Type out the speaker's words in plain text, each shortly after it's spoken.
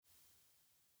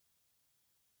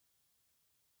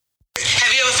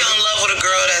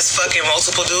has fucking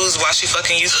multiple dudes while she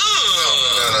fucking you?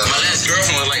 My last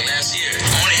girlfriend was like last year. I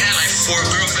only had like 4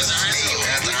 girlfriends in high school.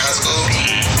 After high school?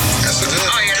 That's a good.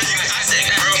 Oh, yeah. I said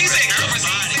girlfriend. He said girlfriend.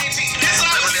 That's all.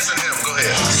 Let me listen to him. Go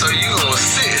ahead. So you gonna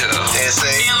sit here And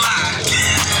say,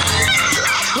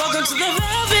 Welcome to the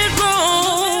Velvet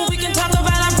Room. We can talk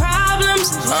about our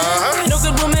problems. No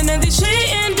good woman and the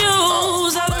cheating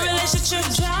dudes. All the relationship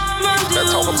drama Let's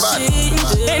talk about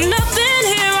it. Ain't nothing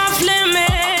here off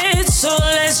limits. So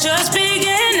let's just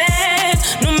begin it.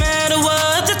 No matter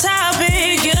what the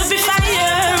topic, it'll be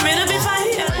fire. It'll be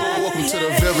fire. Welcome to the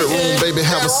Velvet Room, baby.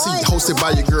 Have a seat. Hosted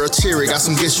by your girl Cherry. Got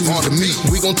some guests you want to meet.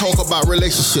 We gon' talk about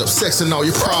relationships, sex, and all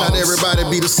your problems. Not everybody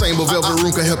be the same, but Velvet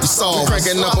Room can help you solve.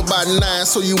 Cranking up about 9,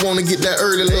 so you wanna get that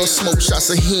early little smoke shots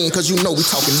of hen, cause you know we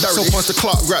talking dirty. So punch the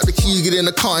clock, grab the keys, get in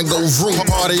the car, and go vroom.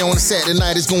 Party on a Saturday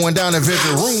night is going down in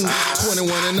Velvet Room. 21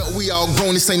 and up, we all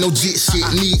grown. This ain't no jit shit.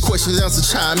 Need questions, answer,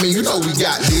 chime in. You know we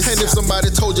got this. And if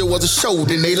somebody told you it was a show,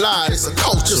 then they lied. It's a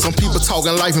culture. Some people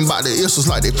talking life and about the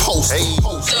issues like they post. So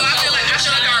I feel like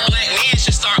our black men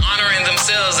should start honoring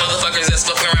themselves, motherfuckers that's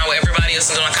fucking around with everybody else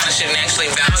and doing that kind of shit, and actually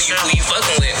value who you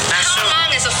fucking with. How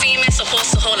long is a female supposed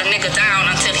to hold a nigga down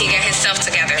until he get himself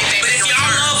together? But if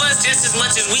y'all love us just as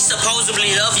much as we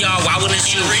supposedly love y'all, why wouldn't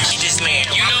you Richie this man?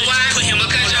 You know why? Put him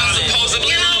Because y'all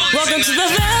supposedly love us. Welcome to the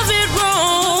Velvet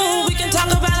Room. We can talk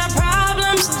about our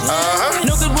problems.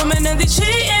 No good woman and the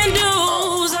cheating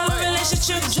dudes. All the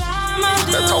relationship drama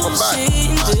Let's talk about it.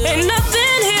 Ain't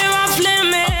nothing here off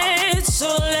limits. So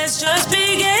let's just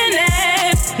begin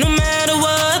it. No matter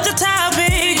what the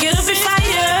topic, it'll be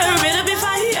fire. It'll be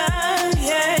fire.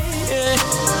 Yeah, yeah.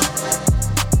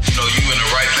 you know you in the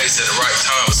right place at the right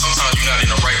time, but sometimes you're not in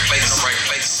the right place. The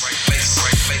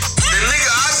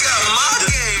nigga I got my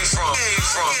game from. I'm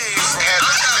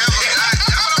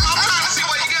trying to see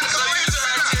where you get it. So you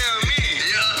trying to tell me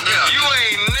you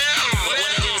ain't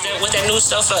never. What's that new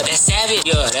stuff? That Savage?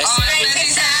 Yeah, that's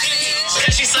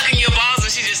Because she's sucking your balls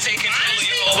and she just taking control of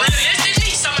your whole body.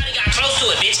 Somebody got close to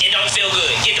it, bitch. It don't feel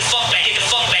good. Get the fuck back. Get the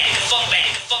fuck back. Get the fuck back.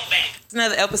 Get the fuck back. It's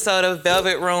another episode of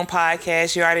Velvet Room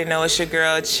Podcast. You already know it's your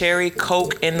girl Cherry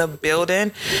Coke in the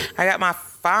building. I got my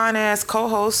fine ass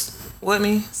co-host with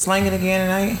me, slinging again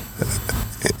tonight.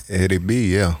 Eddie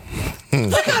B, yeah.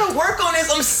 I gotta work on this.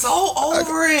 I'm so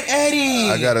over it, Eddie.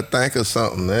 I gotta think of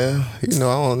something, man. You know,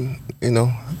 I don't,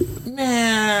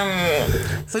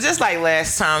 Man. So just like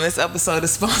last time, this episode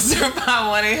is sponsored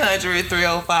by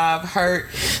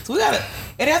 1-800-305-HURT. So we gotta,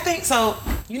 Eddie, I think so.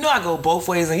 You know I go both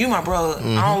ways, and you my brother.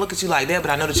 I don't look at you like that,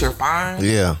 but I know that you're fine.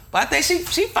 Yeah. But I think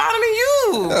she finer than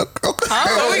you. Okay.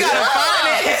 So we gotta find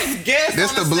it. Guess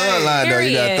This the bloodline, though.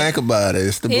 You gotta think about it.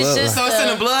 It's the It's bloodline. just- So it's in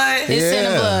the blood. It's in the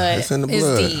blood. It's in the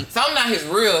blood. It's deep. So I'm not his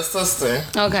real sister.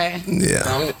 Okay.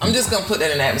 Yeah. I'm just gonna put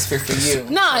that in the atmosphere for you.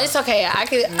 No, it's okay.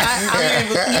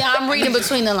 I'm reading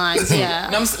between the lines. Yeah.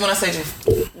 No, when I say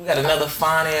we got another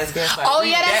fine ass guest. Like, Oh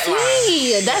read yeah, that's that line.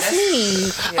 me. That's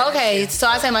me. Yeah, Okay, so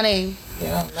I say my name.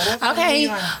 Yeah, Okay,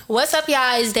 what's up,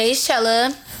 y'all? It's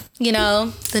Daychella. You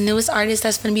know, the newest artist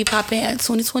that's gonna be popping in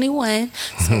 2021.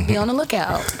 So be on the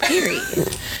lookout. Period.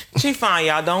 She fine,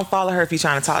 y'all. Don't follow her if you're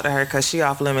trying to talk to her, because she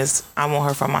off limits. I want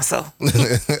her for myself. I'm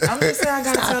just saying I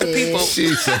gotta tell the people.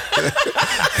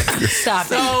 Stop it.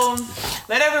 So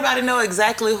let everybody know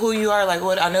exactly who you are. Like,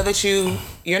 what I know that you're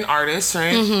an artist,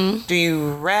 right? Mm-hmm. Do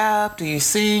you rap? Do you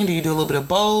sing? Do you do a little bit of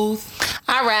both?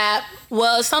 I rap.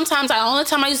 Well, sometimes the only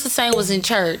time I used to sing was in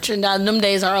church, and them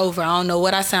days are over. I don't know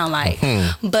what I sound like.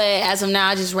 But as of now,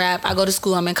 I just rap. I go to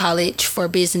school. I'm in college for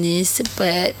business,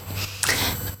 but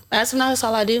as of now, that's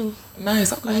all I do.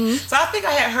 Nice. Okay. So I think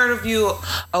I had heard of you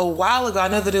a while ago. I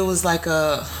know that it was like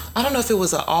I don't know if it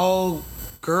was an all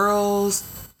girls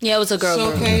Yeah, it was a girl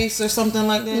group. showcase or something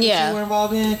like that. Yeah. That you were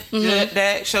involved in. Did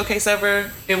that showcase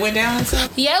ever? It went down and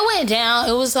stuff? Yeah, it went down.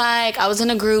 It was like I was in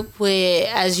a group with,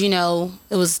 as you know,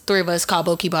 it was 3 of us called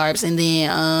Boki Barbs, and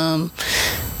then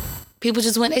people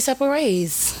just went their separate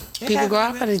ways. People grow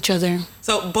up at each other.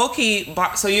 So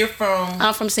Boki, so you're from?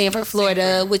 I'm from Sanford,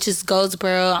 Florida, which is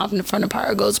Goldsboro. I'm from the part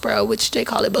of Goldsboro, which they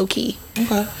call it Boki.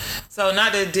 Okay. So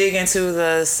not to dig into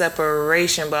the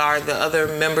separation, but are the other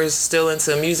members still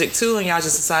into music too, and y'all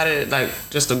just decided like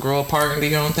just to grow apart and do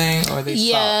your own thing, or they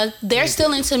stopped? They're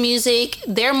still into music.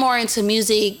 They're more into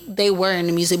music. They were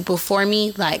into music before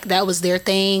me. Like that was their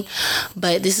thing.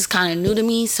 But this is kind of new to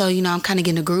me, so you know I'm kind of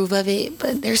getting the groove of it.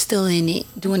 But they're still in it,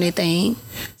 doing their thing.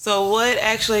 So what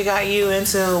actually got you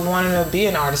into wanting to be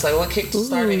an artist? Like what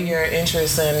kick-started your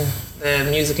interest in the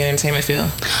music and entertainment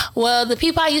field? Well, the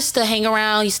people I used to hang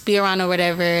around, used to be around or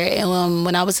whatever, and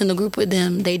when I was in the group with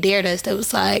them, they dared us. They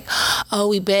was like, oh,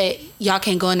 we bet y'all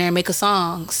can't go in there and make a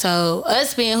song. So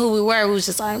us being who we was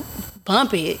just like,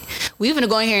 bump it. We finna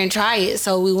go in here and try it.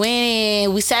 So we went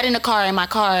in, we sat in my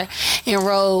car, and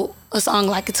wrote a song.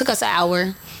 Like, it took us an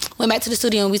hour. Went back to the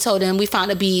studio and we told them we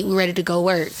found a beat, we're ready to go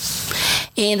work.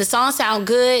 And the song sounded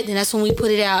good, and that's when we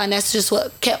put it out, and that's just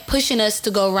what kept pushing us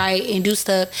to go write and do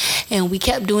stuff. And we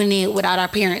kept doing it without our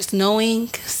parents knowing.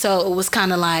 So it was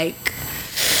kind of like,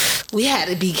 we had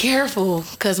to be careful,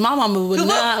 because my mama would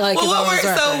not like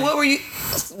it. So what were you,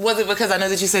 was it because I know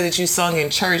that you said that you sung in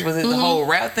church, was it the whole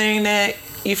rap thing that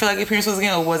you feel like your parents was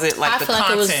against, or was it like the content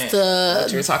like it was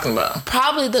that you were talking about?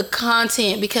 Probably the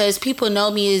content, because people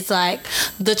know me as like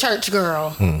the church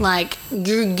girl. Like,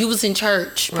 you was in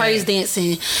church, praise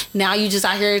dancing. Now you just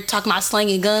out here talking about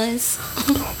slinging guns.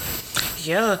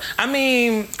 Yeah, I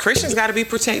mean, Christians got to be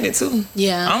protected too.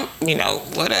 Yeah. You know,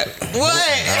 whatever. What?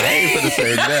 I ain't gonna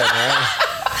say that, man.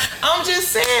 I'm just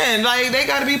saying, like, they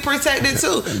got to be protected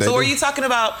too. So were you talking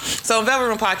about, so in Velvet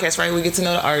Room Podcast, right, we get to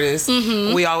know the artists.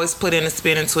 We always put in a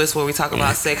spin and twist where we talk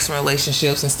about sex and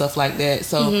relationships and stuff like that.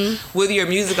 So with your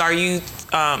music, are you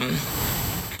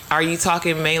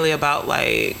talking mainly about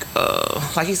like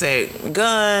you said,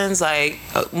 guns, like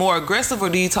more aggressive, or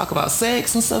do you talk about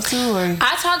sex and stuff too? Or?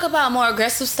 I talk about more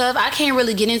aggressive stuff. I can't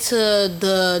really get into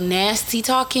the nasty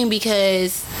talking,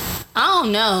 because I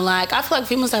don't know. Like, I feel like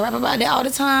females that rap about that all the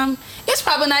time, it's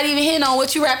probably not even hitting on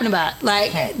what you rapping about.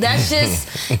 Like, that's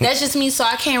just me. So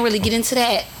I can't really get into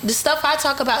that. The stuff I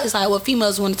talk about is like what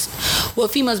females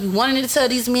be wanting to tell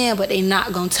these men, but they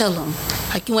not gonna tell them.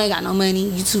 Like, you ain't got no money,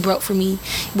 you too broke for me.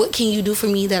 What can you do for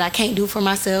me that I can't do for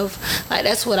myself? Like,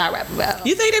 that's what I rap about.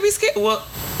 You think they be scared? Well,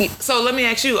 so let me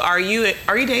ask you: Are you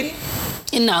dating?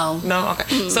 No. No?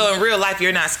 Okay. So in real life,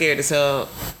 you're not scared to tell a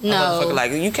motherfucker,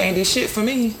 like, you can't do shit for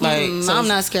me? Like, so I'm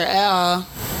not scared at all.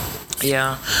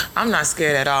 Yeah, I'm not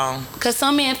scared at all. Because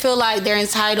some men feel like they're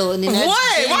entitled. And then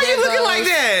what? Why are you looking like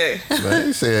that? I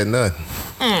ain't said nothing.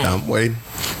 I'm waiting.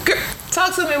 Girl,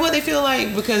 talk to me what they feel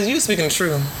like, because you speaking the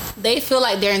truth. They feel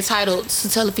like they're entitled to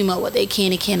tell a female what they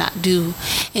can and cannot do.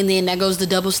 And then that goes the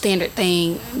double standard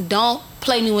thing. Don't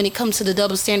play me when it comes to the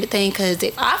double standard thing, because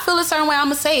if I feel a certain way, I'm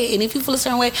going to say it. And if you feel a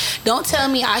certain way, don't tell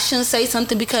me I shouldn't say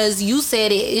something because you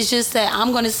said it. It's just that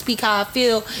I'm going to speak how I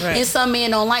feel. Right. And some men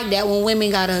don't like that, when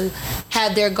women got to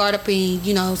have their guard up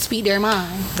and, speak their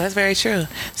mind. That's very true.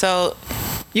 So,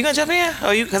 you gonna jump in?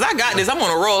 Because I got this. I'm on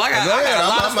a roll. I got a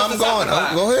lot of stuff to talk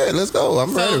about. Go ahead. Let's go.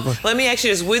 I'm ready. Let me ask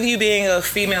you this. With you being a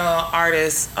female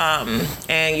artist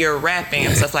and you're rapping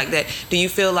and stuff like that, do you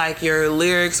feel like your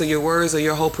lyrics or your words or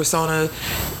your whole persona,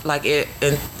 like, it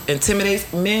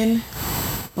intimidates men?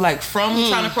 Like, from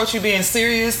trying to approach you being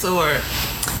serious, or?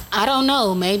 I don't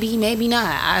know. Maybe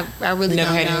not. I really never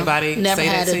don't had know. Anybody never say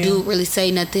had that a dude really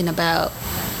say nothing about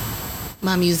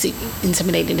my music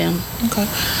intimidating them. Okay.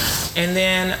 And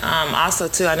then also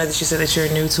too, I know that you said that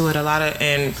you're new to it a lot of,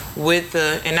 and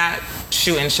not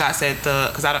shooting shots at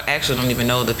because I don't even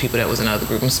know the people that was in the other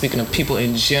group. I'm speaking of people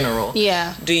in general.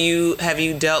 Yeah. Have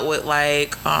you dealt with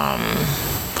like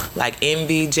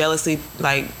envy, jealousy,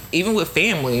 like even with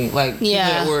family, like people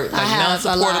that were like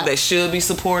non-supportive that should be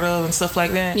supportive and stuff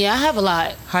like that? Yeah, I have a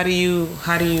lot. How do you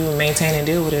maintain and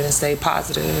deal with it and stay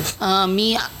positive?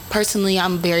 Me personally,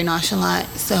 I'm very nonchalant,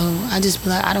 so I just be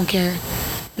like, I don't care.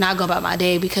 And I go about my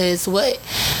day, because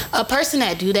a person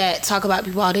that do that, talk about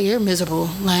people all day, you're miserable.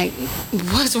 Like,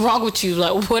 what's wrong with you?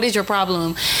 Like, what is your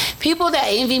problem? People that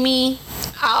envy me,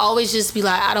 I always just be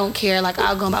like, I don't care. Like,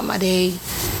 I'll go about my day.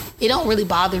 It don't really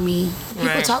bother me.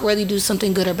 People talk whether you do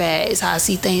something good or bad is how I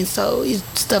see things. So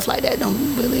stuff like that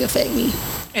don't really affect me.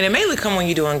 And it mainly come when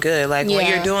you're doing good. Like when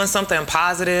you're doing something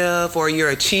positive or you're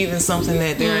achieving something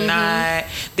that they're not.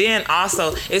 Then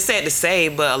also, it's sad to say,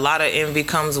 but a lot of envy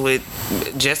comes with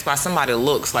just by somebody's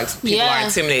looks. Like people are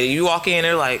intimidated. You walk in,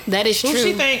 they're like, that is true. Who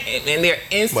she think? And they're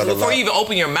instant before you even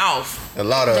open your mouth. A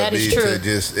lot of it be to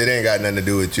just, it ain't got nothing to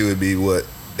do with you. It be what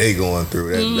they going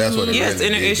through. That's what it really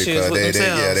inner is. Issues with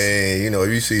themselves. They ain't, if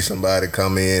you see somebody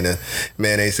come in and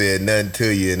man, they said nothing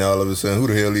to you, and all of a sudden, who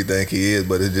the hell do you think he is?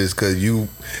 But it's just because you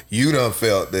done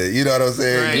felt that. You know what I'm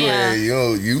saying?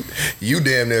 Right. You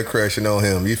damn near crushing on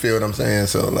him. You feel what I'm saying?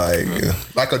 So like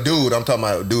a dude. I'm talking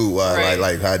about a dude.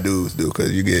 Like how dudes do, because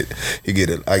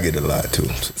I get a lot too.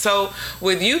 So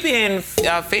with you being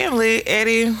family,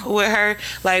 Eddie, with her,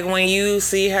 like when you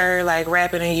see her like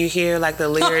rapping and you hear like the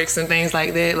lyrics and things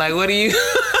like that. Like, what do you?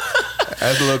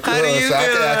 That's a little cool. I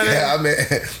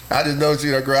just know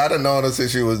she's a girl. I done known her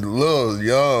since she was a little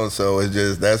young, so it's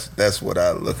just that's what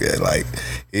I look at. Like,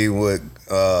 even with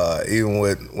even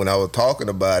when I was talking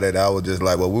about it, I was just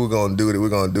like, well, we're gonna do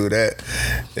that.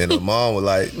 And the mom was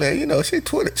like, man, you know, she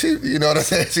 20, she, you know what I'm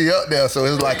saying? She up there. So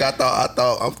it's like,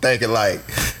 I'm thinking like,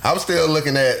 I'm still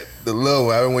looking at the little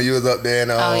one. I remember when you was up there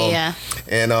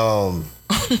and,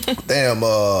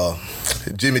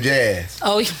 Jimmy Jazz.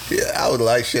 Oh, yeah. I was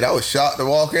like, shit, I was shocked to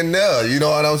walk in there. You know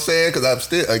what I'm saying? Because I'm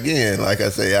still, again, like I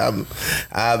say,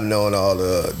 I've known all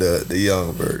the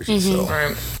young versions.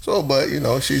 So, but you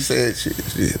know, she said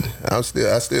I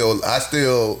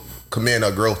still commend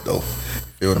her growth though.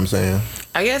 You know what I'm saying?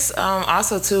 I guess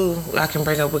also too, I can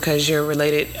bring up because you're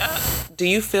related. Do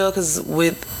you feel, because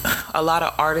with a lot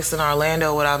of artists in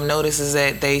Orlando, what I've noticed is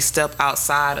that they step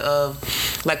outside of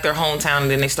like their hometown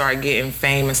and then they start getting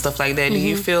fame and stuff like that. Do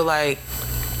you feel that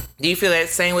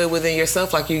same way within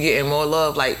yourself? Like you're getting more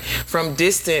love like from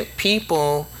distant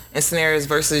people and scenarios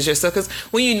versus yourself? Because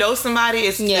when you know somebody,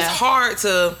 it's hard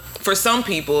to. For some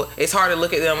people, it's hard to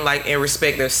look at them like and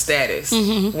respect their status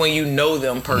when you know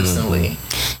them personally.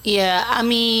 Yeah, I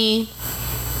mean,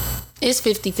 it's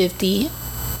 50-50.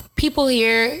 People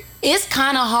here, it's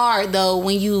kind of hard though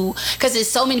when you, because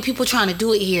there's so many people trying to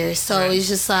do it here. So it's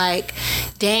just like,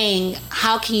 dang,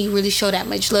 how can you really show that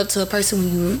much love to a person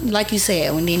when you, like you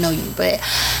said, when they know you? But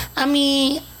I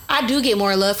mean, I do get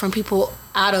more love from people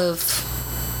out of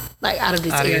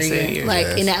this area.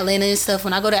 Like in Atlanta and stuff.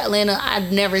 When I go to Atlanta, I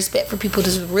never expect for people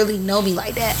to really know me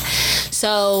like that.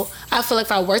 So I feel like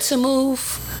if I were to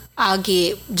move, I'll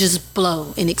just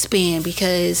blow and expand,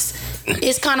 because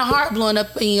it's kind of hard blowing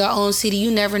up in your own city. You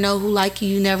never know who like you.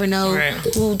 You never know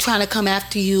who trying to come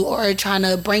after you or trying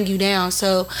to bring you down.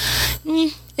 So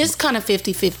it's kind of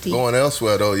 50-50. Going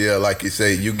elsewhere though, yeah, like you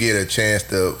say, you get a chance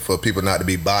for people not to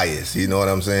be biased. You know what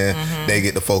I'm saying? They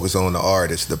get to focus on the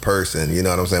artist, the person. You know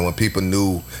what I'm saying? When people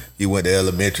knew you went to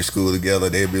elementary school together,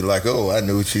 they'd be like, oh, I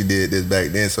knew she did this back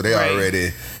then. So they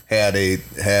already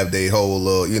have their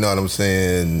whole, you know what I'm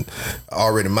saying,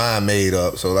 already mind made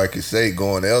up. So like you say,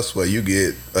 going elsewhere, you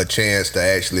get a chance to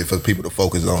actually, for people to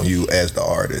focus on you as the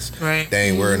artist. They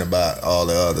ain't worrying about all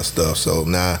the other stuff. So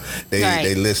now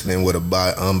they listening with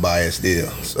a unbiased ear.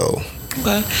 So.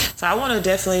 Okay, so I want to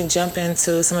definitely jump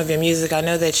into some of your music. I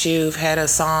know that you've had a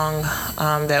song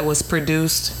that was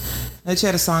produced. That you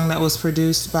had a song that was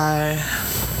produced by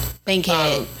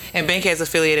Bankhead. And Bankhead's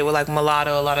affiliated with like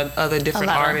Mulatto, a lot of other different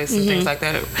artists and things like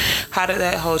that. How did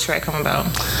that whole track come about?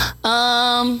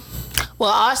 Well,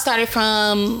 I started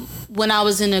from when I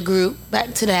was in a group.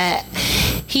 Back to that,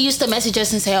 he used to message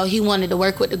us and say, oh, he wanted to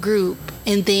work with the group.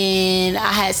 And then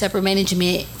I had separate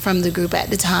management from the group at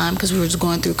the time because we were just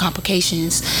going through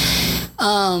complications.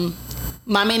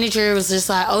 My manager was just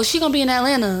like, oh, she gonna be in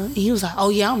Atlanta. And he was like,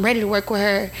 oh yeah, I'm ready to work with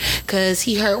her, because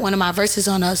he heard one of my verses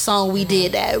on a song we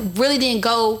did that really didn't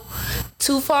go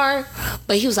too far,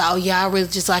 but he was like, oh yeah, I really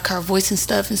just like her voice and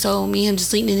stuff. And so me and him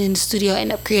just leaning in the studio,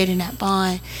 ended up creating that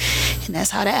bond, and that's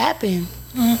how that happened.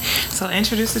 So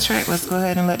introduce the track. Let's go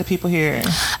ahead and let the people hear it.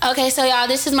 Okay, so y'all,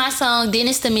 this is my song,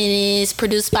 Dennis the Menace,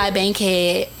 produced by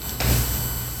Bankhead.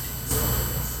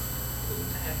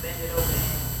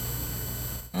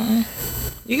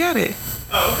 You got it.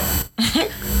 Oh, okay.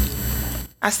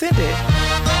 I sent it.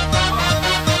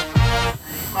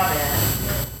 My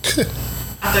bad.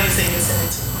 I thought you said you sent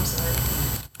it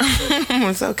too. I'm sorry.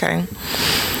 It's okay.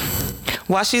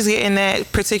 While she's getting that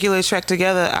particular track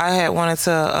together, I had wanted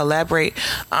to elaborate.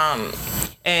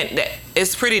 And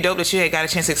it's pretty dope that you had got a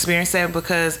chance to experience that,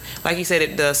 because, like you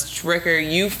said, the record,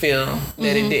 you feel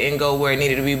that it didn't go where it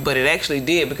needed to be, but it actually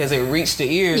did, because it reached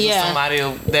the ears of somebody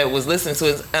that was listening to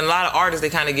it. And a lot of artists,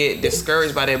 they kind of get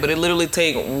discouraged by that, but it literally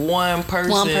take one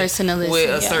person to listen,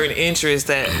 with a certain interest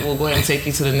that will go ahead and take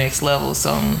you to the next level.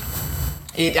 So I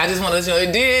just want to let you know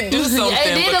it did do something.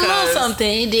 It did a little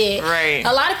something. It did. Right.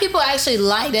 A lot of people actually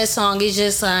like that song. It's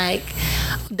just like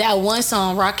that one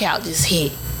song, Rock Out, just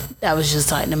hit. That was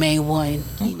just like the main one,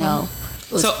 you know.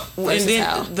 So, and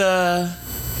then the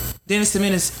Dennis the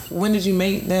Menace, when did you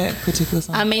make that particular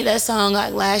song? I made that song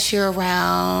like last year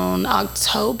around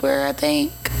October, I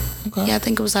think. Okay. Yeah, I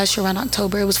think it was last year around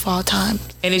October. It was fall time.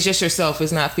 And it's just yourself?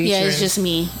 It's not featuring? Yeah, it's just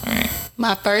me. All right.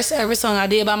 My first ever song I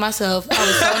did by myself. I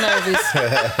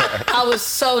was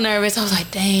so nervous. I was like,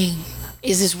 dang,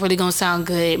 is this really gonna sound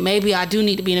good? Maybe I do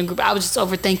need to be in a group. I was just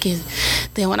overthinking.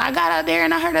 Then when I got out there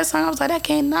and I heard that song, I was like, that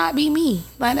cannot be me.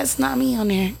 Like, that's not me on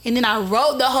there. And then I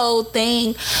wrote the whole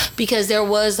thing, because there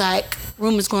was like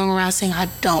rumors going around saying I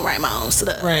don't write my own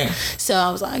stuff. Right. So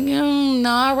I was like, no,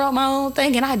 I wrote my own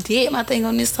thing, and I did my thing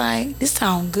on this. Like, this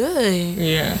sound good.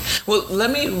 Yeah. Well,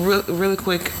 let me really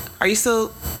quick. Are you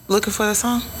still looking for the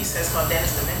song? You said it's called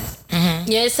Dennis the Menace.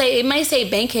 Yeah, it may say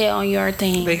Bankhead on your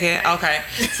thing. Bankhead. Okay.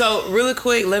 So really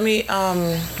quick, let me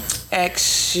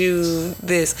ask you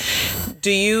this: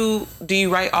 Do you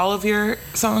write all of your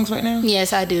songs right now?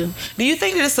 Yes, I do. Do you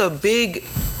think that it's a big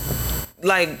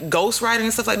like ghostwriting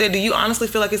and stuff like that? Do you honestly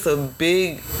feel like it's a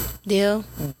big deal?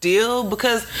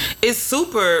 Because it's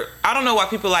super. I don't know why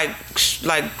people like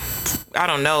I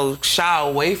don't know, shy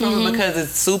away from it because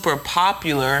it's super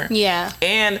popular. Yeah.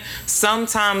 And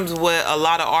sometimes what a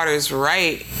lot of artists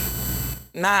write,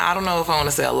 I don't know if I want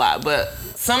to say a lot, but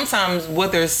sometimes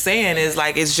what they're saying is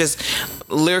like it's just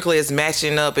lyrically it's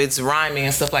matching up, it's rhyming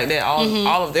and stuff like that.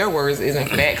 All of their words isn't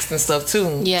facts and stuff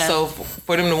too. Yeah. So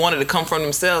for them to want it to come from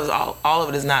themselves, all of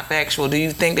it is not factual. Do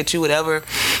you think that you would ever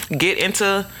get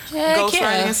into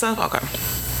ghostwriting and stuff? Okay.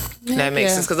 That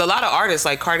makes sense, because a lot of artists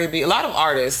like Cardi B, a lot of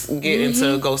artists get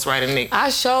into ghostwriting. I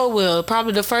sure will.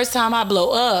 Probably the first time I blow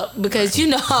up, because you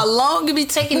know how long it be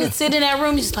taking to sit in that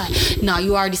room. You're just like, no,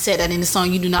 you already said that in the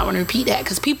song. You do not want to repeat that,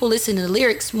 because people listen to the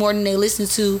lyrics more than they listen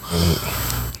to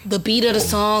the beat of the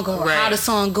song or how the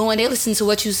song going. They listen to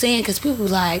what you saying, because people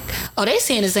like, oh, they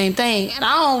saying the same thing, and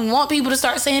I don't want people to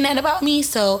start saying that about me.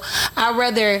 So I'd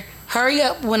rather hurry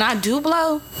up when I do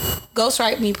blow.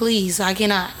 Ghostwrite me, please. I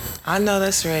cannot. I know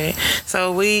that's right.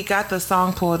 So we got the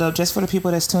song pulled up just for the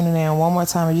people that's tuning in. One more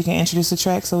time, you can introduce the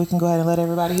track so we can go ahead and let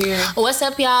everybody hear. What's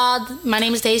up, y'all? My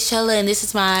name is Deshella, and this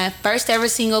is my first ever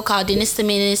single called Dennis the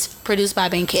Menace, produced by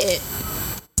Bankhead.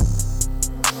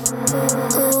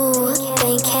 Ooh,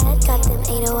 Bankhead got them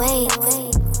 808s.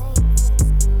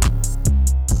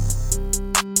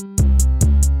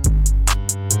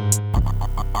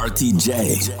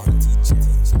 RTJ.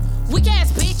 Weak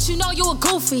ass bitch, you know you a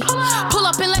goofy. Pull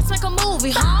up and let's make a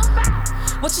movie, huh?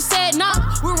 What you said, nah?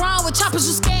 We're wrong with choppers,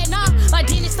 you scared, nah? Like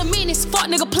Dennis the Menace,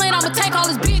 fuck nigga playing, I'ma take all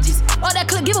his bitches. All that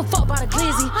clip, give a fuck about a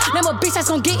glizzy. Name a bitch that's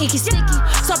gon' get icky, sticky.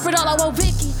 Suffered all I want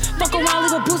Vicky. Fuck around,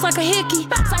 leave a bruise like a hickey.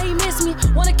 Say he miss me,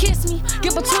 wanna kiss me.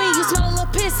 Get between you, smell a little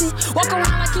pissy. Walk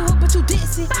around like you hook, but you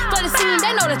ditzy. Play the scene,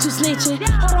 they know that you snitching.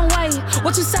 Hold on, wait,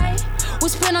 what you say? We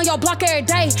spin on your block every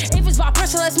day. If it's by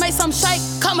pressure, let's make some shake.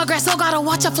 Cut my grass, so gotta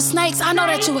watch out for snakes. I know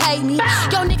that you hate me.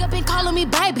 Yo, nigga been calling me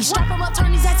baby. Strap him up,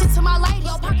 turn his ass into my lady.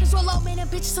 Yo, pockets real low, man, that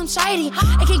bitch is some shady.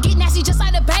 It can get nasty just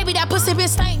like the baby. That pussy been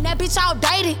stank, that bitch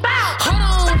outdated.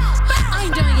 Hold on, I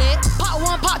ain't done yet. Part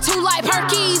 1, part 2 like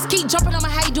Perkies. Keep jumping on my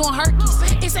how you doing herkies.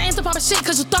 It's an answer pop shit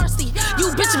cause you thirsty. You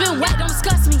bitch been wet, don't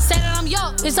discuss me. Say that I'm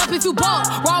young, it's up if you ball.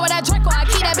 Raw with that Draco, I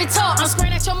keep that bitch up. I'm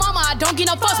spraying at your mama, I don't get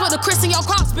no fuss with the Chris in your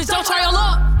cross. Bitch, don't try your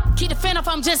luck. Keep the fan up,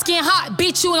 I'm just getting hot.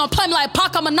 Beat you and gon' play me like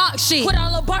Pac, I'ma knock shit. Put on a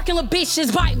little barking, little bitch,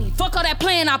 just bite me. Fuck all that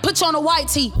playing, I put you on a white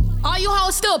tee. All you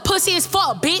hoes still pussy as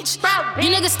fuck, bitch. You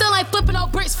niggas still ain't flipping no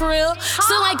bricks for real.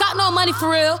 Still ain't got no money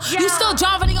for real. You still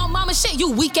driving on mama shit,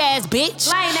 you weak ass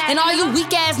bitch. And all you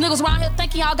weak ass niggas around here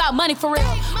thinking y'all got money for real.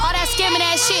 All that scamming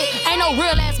ass shit ain't no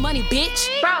real ass money, bitch.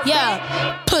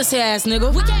 Yeah, pussy ass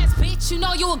nigga. Weak ass bitch, you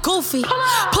know you a goofy.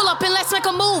 Pull up and let's make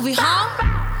a movie,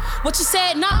 huh? What you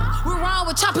said, nah? We're wrong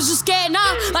with choppers, you scared,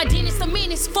 nah? Like Dennis the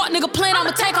Menace, fuck nigga playing, I'ma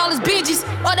take all his bitches.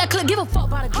 All that clip, give a fuck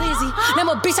about a glizzy. Name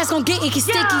a bitch that's gon' get icky,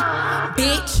 sticky.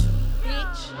 Bitch.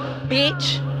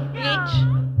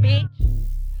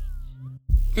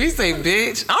 You say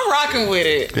bitch? I'm rocking with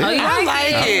it. Oh, yeah, I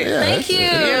like it. Yeah, thank you.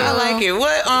 Yeah, I like it.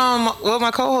 What my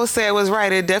co-host said was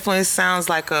right. It definitely sounds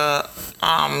like a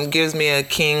gives me a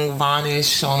King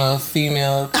Von-ish on a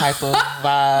female type of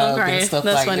vibe and stuff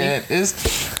like funny. That.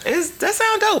 That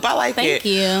sound dope. I like it. Thank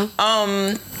you.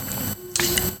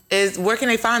 Where can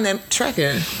they find that track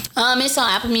in? It's on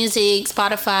Apple Music,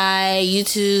 Spotify,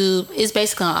 YouTube. It's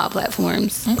basically on all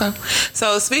platforms. Okay.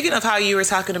 So speaking of how you were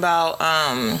talking about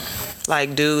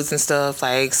like dudes and stuff,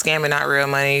 like scamming not real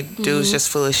money, dudes just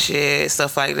full of shit,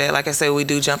 stuff like that. Like I said, we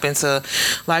do jump into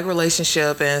like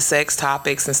relationship and sex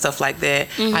topics and stuff like that.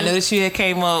 I know that you had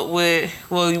came up with,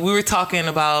 we were talking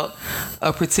about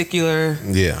a particular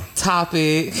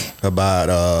topic.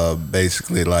 About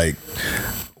basically like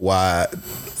why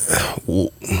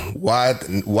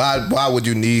would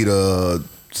you need a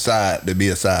side to be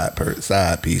a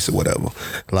side piece or whatever,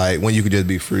 like when you could just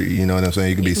be free, you know what I'm saying?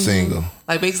 You could be single.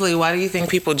 Like basically, why do you think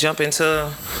people jump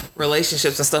into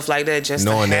relationships and stuff like that just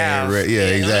knowing to have? they ain't ready? Yeah,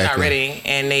 exactly. They're not ready,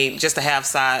 and they just to have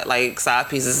side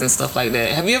pieces and stuff like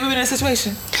that. Have you ever been in a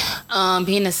situation?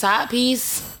 Being a side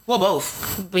piece. Well,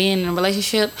 both. Being in a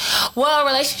relationship. Well,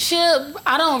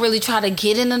 I don't really try to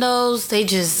get into those. They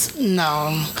just,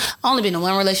 no. Only been in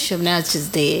one relationship, now it's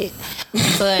just dead.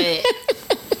 But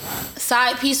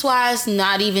side piece wise,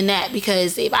 not even that.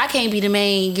 Because if I can't be the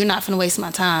main, you're not finna waste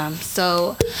my time.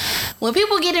 So when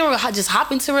people get in, just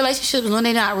hop into relationships when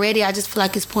they're not ready, I just feel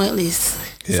like it's pointless.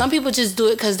 Yeah. Some people just do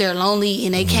it because they're lonely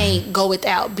and they can't go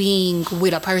without being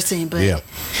with a person. But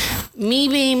me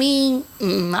being me,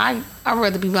 I'd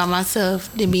rather be by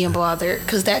myself than being bothered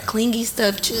because that clingy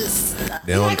stuff just.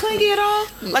 You not clingy at all?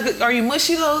 Like, are you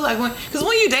mushy though? Like, because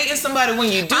when you dating somebody,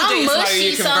 when you do date somebody,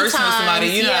 you're conversing with somebody,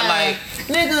 you're not like,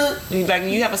 nigga, like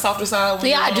you have a softer side.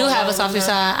 Yeah, I do have a softer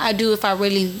side. I do if I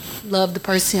really love the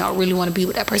person or really want to be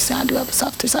with that person. I do have a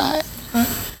softer side.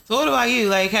 So what about you?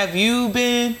 Like, have you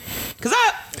been? Because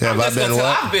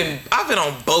I've been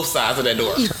on both sides of that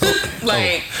door.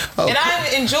 Like, and I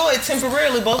enjoyed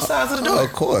temporarily both sides of the door.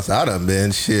 Of course, I done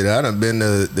been the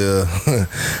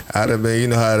I done been, you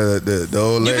know how the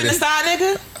old lady. You been the side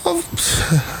nigga?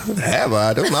 Have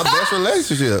I? That was my best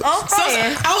relationship.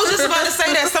 Okay. I was just about to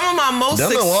say that some of my most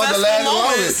successful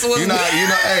moments was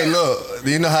hey, look,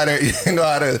 you know how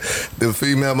the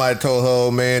female might told her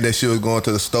old man that she was going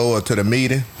to the store or to the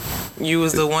meeting. You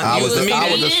was the one. I was the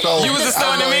store. You was the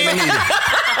store in the meeting.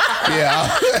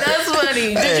 Yeah. That's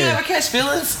funny. Did you ever catch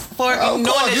feelings for knowing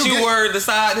that you were the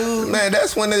side dude? Man,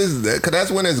 that's when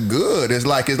it's good. It's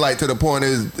like to the point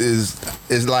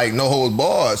is like no holds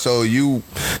barred. So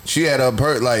she had a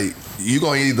like you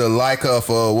gonna either like her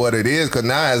for what it is, cause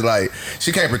now it's like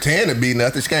she can't pretend to be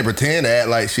nothing. She can't pretend to act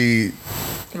like she.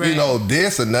 Right. You know,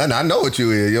 this or nothing. I know what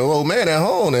you is. Your old man at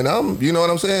home, and I'm, you know what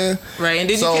I'm saying? Right. And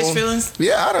did you catch feelings?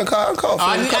 Yeah, I caught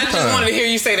feelings. I just wanted to hear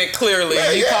you say that clearly.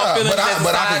 You caught feelings,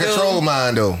 but I can control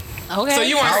mine though. Okay. So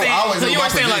you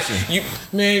weren't saying like,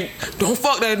 man, don't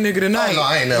fuck that nigga tonight. No,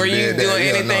 I ain't never did that. Were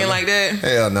you doing anything like that?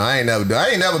 Hell no, I ain't never been.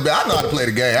 I know how to play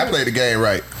the game. I play the game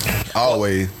right.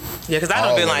 Always. Yeah, because I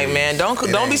done been like, man,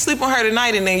 don't be sleeping on her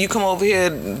tonight, and then you come over here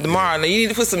tomorrow. Now you need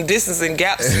to put some distance and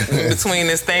gaps between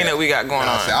this thing that we got going on.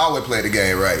 I always play the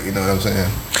game right. You know what I'm saying?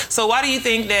 So why do you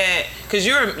think that? Because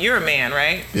you're a man,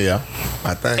 right? Yeah,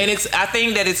 I think. And I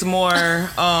think that it's more.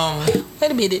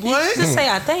 Wait a minute. What? Just say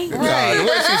I think. Right.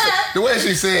 The way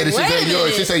she said it,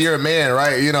 she said you're a man,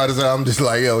 right? You know, I'm just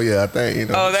like, yo, yeah, I think. You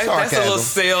know. Oh, that's a little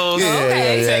sales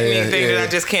technique thing that I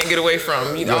just can't get away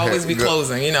from. You always be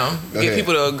closing. You know, get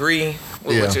people to agree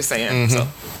with what you're saying.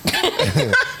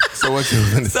 Mm-hmm. So what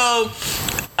you? So,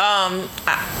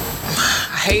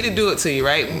 I hate to do it to you,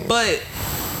 right? But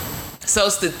so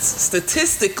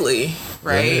statistically,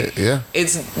 right? Yeah.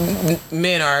 It's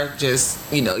men are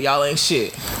just, y'all ain't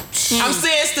shit. I'm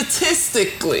saying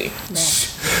statistically.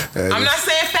 I'm not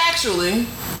saying factually.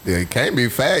 Yeah, it can't be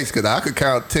facts because I could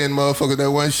count 10 motherfuckers that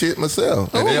wasn't shit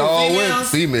myself. And they all went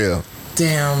female.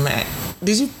 Damn, man.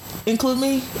 Did you include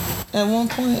me at one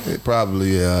point?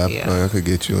 Probably, yeah. I could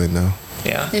get you in there.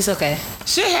 Yeah. It's okay.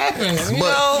 Shit happens,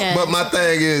 But my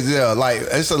thing is, like,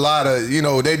 it's a lot of,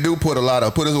 they do put a lot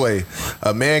of, put it this way,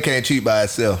 a man can't cheat by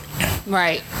himself.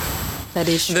 Right. That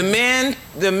is true.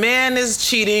 The man is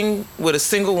cheating with a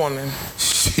single woman.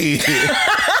 Shit.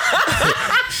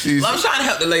 Well, I'm trying to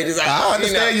help the ladies out. I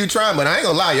understand you trying, but I ain't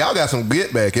gonna lie, y'all got some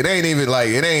get back. It ain't even like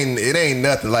it ain't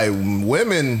nothing. Like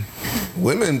women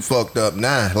fucked up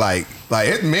now. Like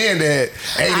it's men that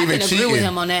ain't even cheating. I agree with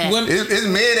him on that. It's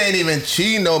men ain't even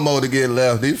cheating no more to get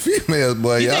left. These females,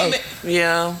 boy, y'all.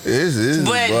 Yeah.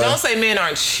 But don't say men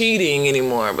aren't cheating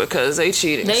anymore because they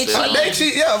cheating. They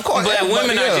cheat, yeah, of course. But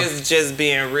women are just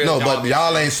being real. No, but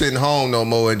y'all ain't sitting home no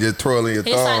more and just twirling your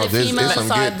thumbs. It's like the females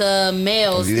are the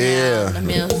males now. The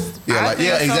males.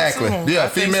 Yeah, exactly. Yeah,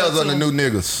 females are the new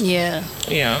niggas. Yeah.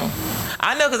 Yeah.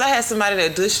 I know because I had somebody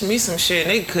that dished me some shit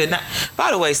and they could not.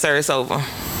 By the way, sir, it's over.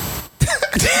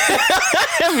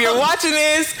 If you're watching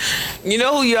this, you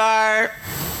know who you are.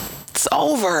 It's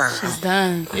over. She's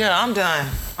done. Yeah, I'm done.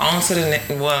 On to the next.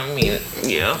 Well, I mean,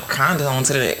 kinda on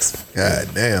to the next. God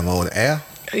damn, on the air?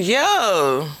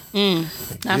 Yo.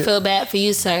 I feel bad for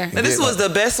you, sir. Now, this was the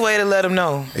best way to let them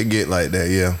know. It get like that,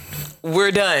 yeah.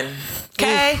 We're done.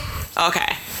 Okay?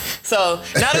 Okay. So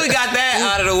now that we got that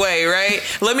out of the way, right?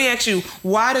 Let me ask you,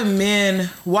 why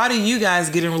do you guys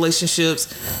get in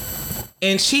relationships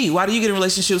and cheat? Why do you get in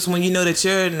relationships when you know that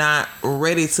you're not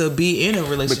ready to be in a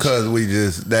relationship?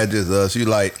 Because that's just us. You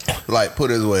like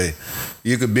put it this way.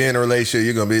 You could be in a relationship,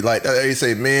 you're gonna be like they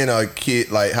say men are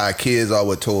like how kids are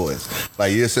with toys.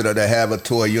 Like you sit up there, have a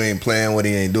toy, you ain't playing with it,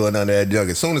 you ain't doing none of that junk.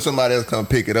 As soon as somebody else come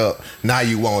pick it up, now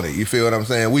you want it. You feel what I'm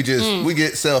saying? We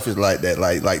get selfish like that.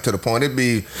 Like to the point it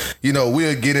be,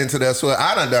 we'll get into that sort.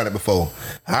 I done it before.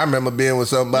 I remember being with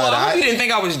somebody. Well, I hope you didn't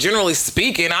think I was generally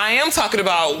speaking. I am talking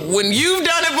about when you've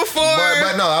done it before.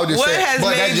 But no, I was just saying.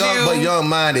 But young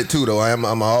minded too though.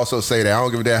 I'm also say that. I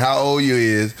don't give a damn how old you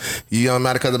is. You young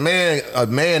minded because a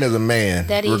man is a man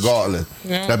regardless.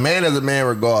 A man is a man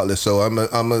regardless. So I'm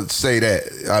gonna say that.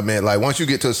 I mean, like once you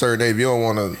get to a certain age, you don't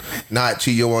want to not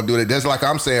cheat. You don't want to do that. That's like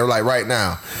I'm saying. Like right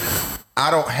now, I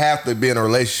don't have to be in a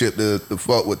relationship to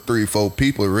fuck with 3-4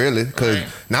 people, really. Because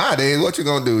nowadays, what you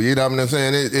gonna do? You know what I'm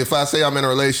saying? If I say I'm in a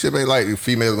relationship, ain't like the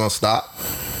female's gonna stop.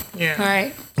 Yeah.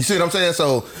 Right. You see what I'm saying?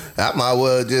 So I might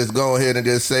well just go ahead and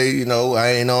just say, you know,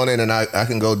 I ain't on it, and I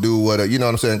can go do what, you know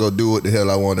what I'm saying, go do what the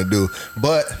hell I want to do.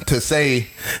 But to say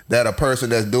that a person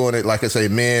that's doing it, like I say,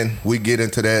 men, we get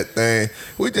into that thing,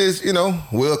 we just, you know,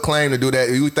 we'll claim to do that.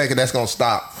 We thinking that's gonna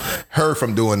stop her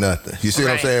from doing nothing. You see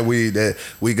what I'm saying?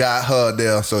 We got her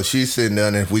there, so she's sitting there,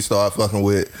 and if we start fucking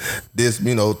with this,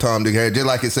 you know, Tom, Dick, Harry, just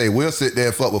like you say, we'll sit there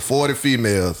and fuck with 40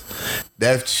 females.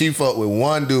 That she fuck with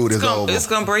one dude is over. It's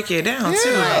gonna break you down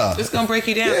too. Like, it's gonna break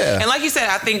you down. Yeah. And like you said,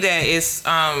 I think that it's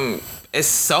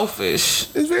selfish.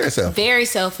 It's very selfish. Very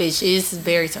selfish. It's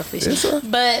very selfish. Yes, sir.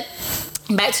 But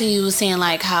back to you saying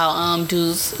like how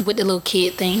dudes with the little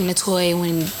kid thing, the toy,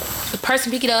 when the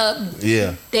person pick it up,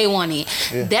 they want it.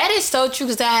 Yeah. That is so true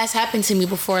because that has happened to me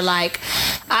before. Like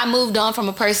I moved on from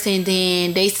a person,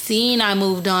 then they seen I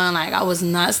moved on. Like I was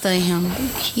not studying him.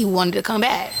 He wanted to come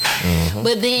back. Mm-hmm.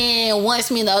 But then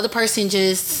once me and the other person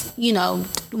just, you know,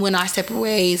 went our separate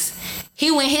ways,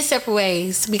 he went his separate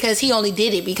ways because he only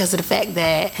did it because of the fact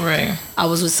that I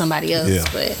was with somebody else. Yeah.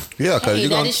 But because hey,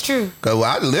 that is true. Because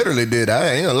I literally did.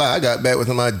 I ain't gonna lie. I got back with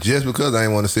somebody just because I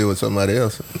didn't want to see it with somebody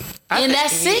else. And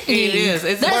that's sickening. It is.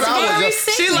 It's That's very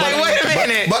She's like, wait a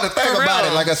minute. But the thing about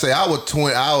it, like I say, I was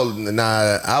 20.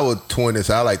 I was 20.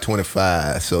 So I like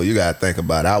 25. So you gotta think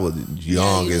about it. I was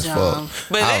young as fuck.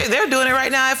 But they're doing it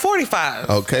right now at 45.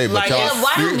 Okay, but like, y'all,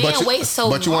 why do men wait so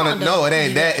long? But you want to know it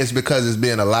ain't that. It's because it's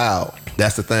being allowed.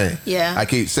 That's the thing. Yeah. I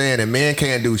keep saying that men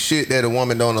can't do shit that a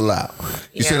woman don't allow.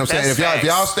 You see what I'm saying? If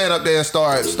y'all stand up there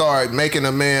and start making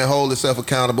a man hold himself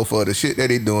accountable for the shit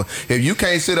that he doing, if you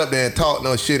can't sit up there and talk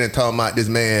no shit and talk about this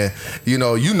man, you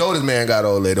know this man got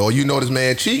old lady, or you know this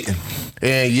man cheating,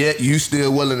 and yet you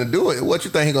still willing to do it, what you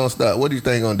think he gonna stop? What do you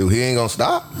think he gonna do? He ain't gonna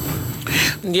stop?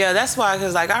 Yeah, that's why,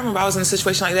 because like I remember I was in a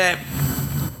situation like that,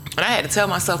 and I had to tell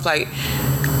myself like,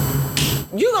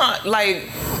 you gonna like,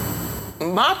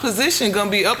 my position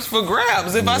gonna be up for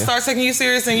grabs if I start taking you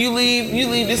serious and you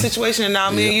leave this situation and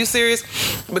now me and you serious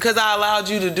because I allowed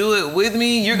you to do it with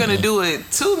me. You're gonna do it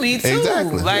to me too.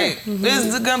 Exactly. Like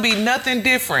there's gonna be nothing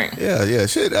different. Yeah,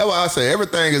 shit. That's why I say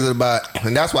everything is about,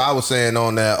 and that's why I was saying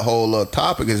on that whole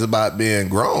topic is about being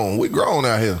grown. We grown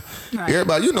out here. Right.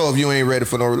 Everybody, you know, if you ain't ready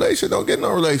for no relationship, don't get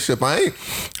no relationship. I ain't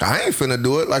finna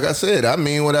do it. Like I said, I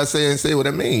mean what I say and say what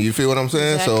I mean. You feel what I'm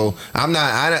saying? Exactly. So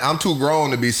I'm too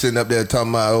grown to be sitting up there talking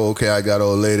about, oh, okay, I got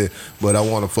old lady, but I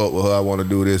want to fuck with her. I want to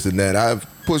do this and that. I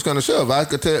push gonna shove. I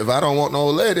could tell if I don't want no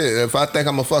old lady, if I think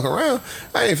I'm gonna fuck around,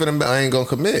 I ain't gonna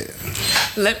commit.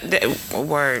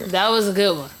 Word. That was a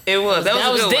good one. It was. That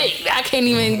was a good deep. I can't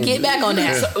even get back on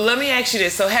that. So let me ask you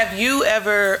this. So have you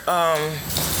ever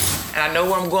and I know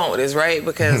where I'm going with this, right?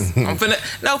 Because no,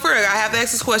 for real, I have to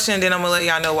ask this question, then I'm gonna let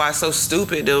y'all know why it's so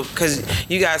stupid, though. Because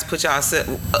you guys put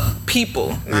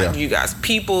people, not you guys,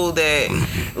 people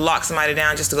that lock somebody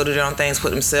down just to go do their own things,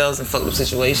 put themselves in fucked up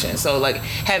situations. So, like,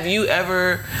 have you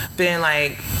ever been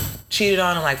like cheated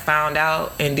on and like found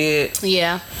out and did?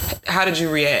 Yeah. How did you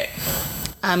react?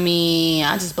 I mean,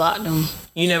 I just blocked them.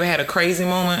 You never had a crazy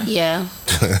moment? Yeah.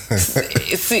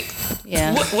 See,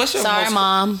 yeah. What's your sorry,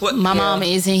 Mom. My mom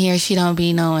isn't here. She don't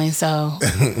be knowing, so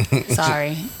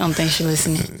sorry. I don't think she's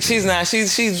listening. She's not.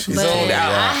 She's zoned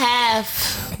out. I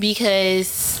have,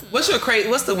 because what's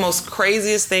the most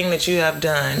craziest thing that you have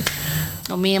done?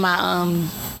 Well, me and my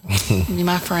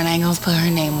friend, I ain't gonna put her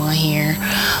name on here,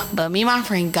 but me and my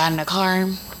friend got in a car.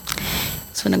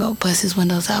 Was gonna go bust his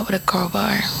windows out with a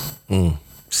crowbar.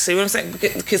 See what I'm saying?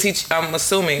 Because I'm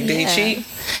assuming, did he cheat?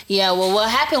 Yeah, well, what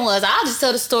happened was, I'll just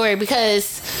tell the story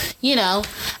because, you know,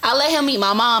 I let him meet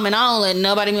my mom, and I don't let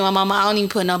nobody meet my mom. I don't even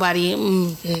put nobody, I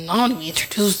don't even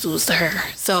introduce dudes to her.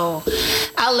 So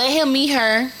I let him meet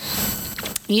her.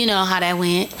 You know how that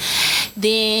went.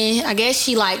 Then I guess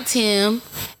she liked him,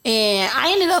 and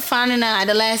I ended up finding out at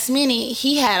the last minute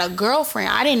he had a girlfriend.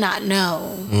 I did not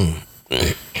know.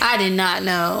 I did not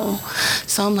know.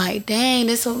 So I'm like, dang,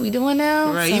 this what we doing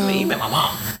now? Right, so, you met my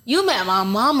mom. You met my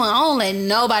mama. I don't let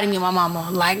nobody meet my mama.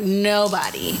 Like,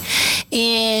 nobody.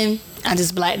 And I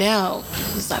just blacked out.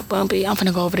 It's like, Bumpy, I'm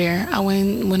finna go over there. I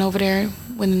went over there,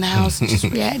 went in the house and just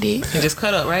reacted. And just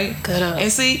cut up, right? Cut up.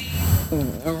 And see,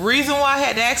 the reason why I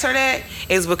had to ask her that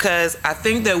is because I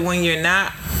think that when you're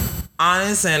not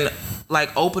honest and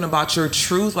like open about your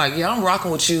truth, like, yeah, I'm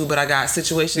rocking with you, but I got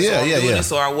situations, so I'm doing this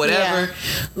or whatever. Yeah.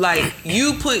 Like,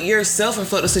 you put yourself in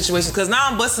fucked up situations, because now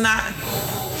I'm busting out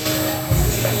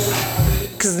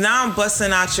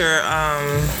your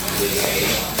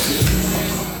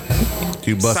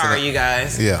You busting Sorry, up. you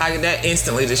guys. Yeah. That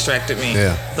instantly distracted me.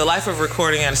 Yeah. The life of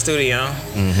recording at a studio.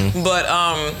 Mm-hmm. But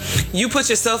you put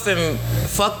yourself in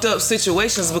fucked up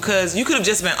situations because you could have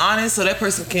just been honest, so that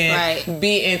person can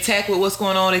be intact with what's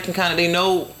going on. They can they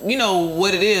know,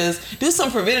 what it is. Do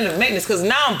some preventative maintenance, because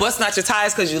now I'm busting out your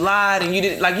tires because you lied and you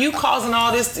did you causing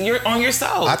all this. You're on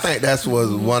yourself. I think that's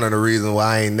was one of the reasons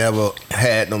why I ain't never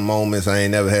had the moments. I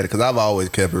ain't never had it because I've always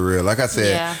kept it real. Like I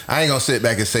said, I ain't gonna sit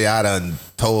back and say I done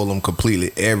told them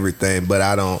completely everything, but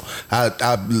I don't.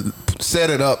 I set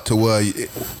it up to where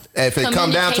if it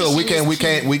come down to it,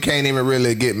 we can't even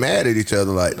really get mad at each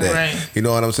other like that. Right. You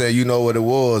know what I'm saying? You know what it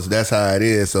was. That's how it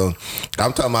is. So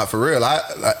I'm talking about for real.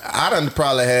 I done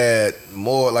probably had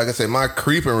more. Like I said, my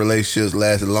creeping relationships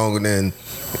lasted longer than.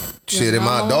 Shit, in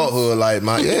my adulthood,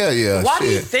 Why shit. do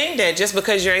you think that? Just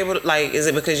because you're able to, is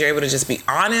it because you're able to just be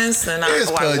honest? And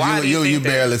it's because you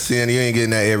barely seeing, you ain't getting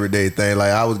that everyday thing.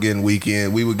 Like, I was getting we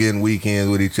were getting weekends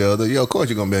with each other. Of course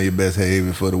you're going to be on your best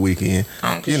behavior for the weekend.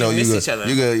 You miss each other.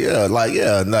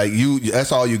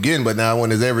 That's all you getting. But now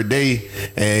when it's every day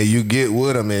and you get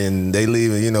with them and they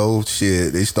leaving,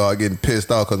 they start getting pissed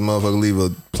off because motherfucker leave a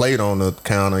plate on the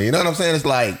counter. You know what I'm saying? It's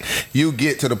like, you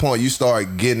get to the point, you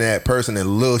start getting that person and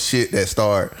little shit that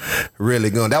start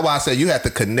really going. That's why I say you have to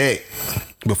connect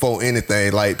before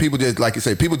anything. Like, people just, like you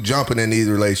say, people jumping in these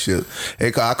relationships.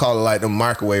 I call it like the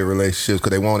microwave relationships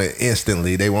because they want it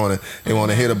instantly. They want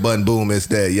to hit a button, boom, it's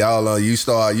that. Y'all,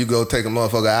 you go take a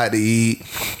motherfucker out to eat.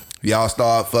 Y'all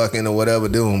start fucking or whatever,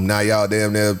 doom. Now y'all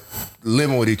damn near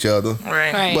living with each other.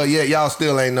 Right. But yeah, y'all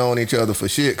still ain't known each other for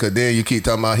shit, because then you keep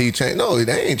talking about he changed. No,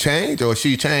 they ain't changed, or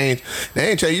she changed. They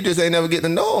ain't changed. You just ain't never get to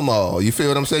know them all. You feel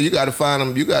what I'm saying? You got to find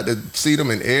them. You got to see them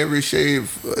in every shade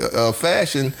of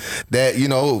fashion that,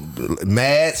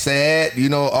 mad, sad,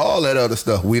 all that other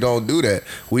stuff. We don't do that.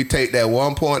 We take that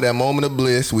one point, that moment of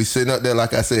bliss. We sitting up there,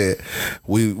 like I said,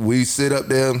 we sit up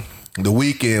there the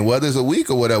weekend, whether it's a week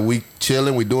or whatever, we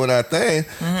chilling, we doing our thing.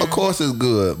 Of course it's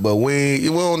good, but we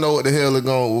don't know what the hell is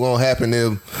gonna happen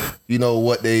if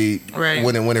what they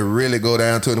when it really go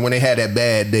down to it, when they had that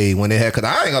bad day, when they had, because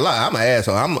I ain't gonna lie, I'm an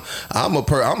asshole.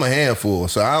 I'm a handful,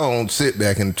 so I don't sit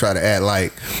back and try to act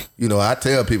like I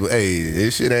tell people, hey,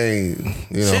 this shit ain't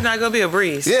shit not gonna be a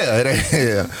breeze. Yeah, it ain't.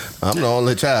 Yeah, I'm the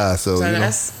only child, so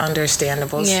that's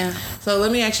understandable. Yeah. So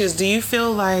let me ask you this: do you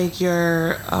feel like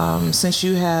you're since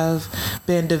you have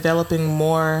been developing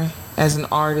more as an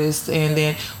artist, and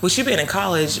then with you being in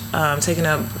college, taking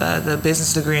up the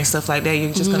business degree and stuff like that,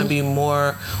 you're just going to be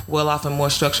more well off and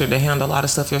more structured to handle a lot of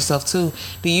stuff yourself too.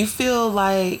 Do you feel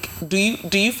like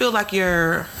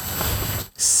your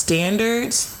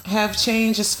standards have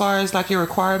changed as far as like your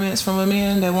requirements from a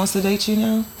man that wants to date you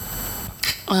now?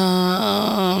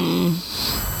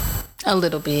 A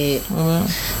little bit.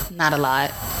 Not a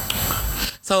lot.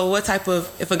 So what type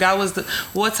of, if a guy was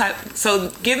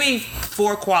so give me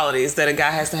 4 qualities that a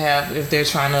guy has to have if they're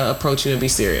trying to approach you and be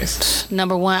serious.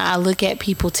 Number 1, I look at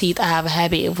people's teeth. I have a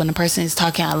habit of when a person is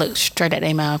talking, I look straight at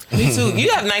their mouth. Me too. You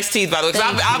have nice teeth, by the way.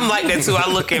 I'm like that too.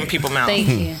 I look in people's mouth. Thank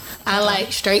you. I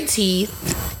like straight teeth.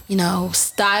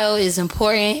 Style is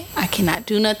important. I cannot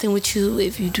do nothing with you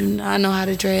if you do not know how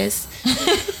to dress.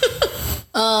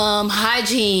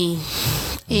 Hygiene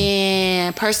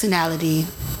and personality.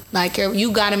 Like,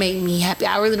 you gotta make me happy.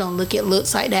 I really don't look at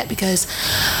looks like that, because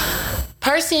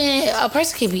a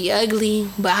person can be ugly,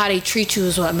 but how they treat you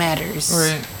is what matters.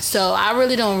 Right. So I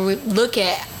really don't look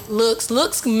at looks.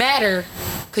 Looks matter,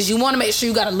 because you want to make sure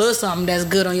you got a little something that's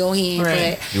good on your hand.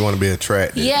 Right. But you want to be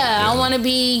attractive. yeah, I want to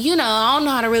be, I don't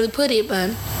know how to really put it,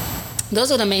 but those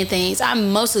are the main things. I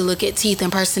mostly look at teeth and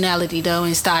personality, though,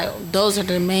 and style. Those are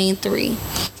the main 3.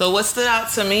 So what stood out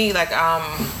to me, like,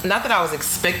 not that I was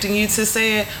expecting you to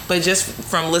say it, but just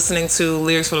from listening to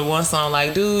lyrics for the one song,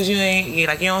 like, dude, you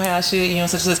don't have shit,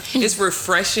 such and such. It's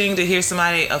refreshing to hear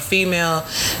somebody, a female,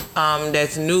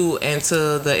 that's new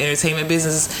into the entertainment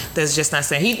business, that's just not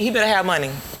saying, he better have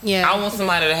money. Yeah. I want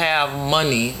somebody to have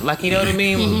money. Like, you know what I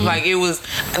mean? Mm-hmm. Like, it was,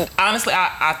 honestly,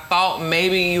 I thought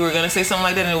maybe you were going to say something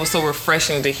like that, and it was so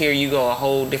refreshing to hear you go a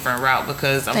whole different route,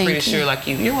 because I'm pretty sure, like,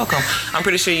 you're welcome. I'm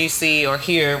pretty sure you see or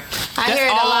hear. I hear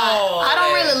it a lot. I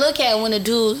don't really look at when a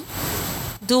dude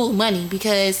money,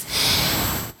 because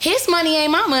his money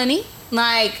ain't my money.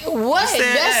 Like, what?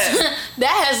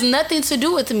 That has nothing to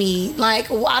do with me. Like,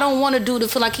 I don't want a dude to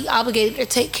feel like he obligated to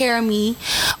take care of me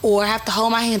or have to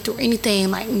hold my hand through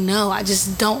anything. Like, no, I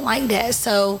just don't like that.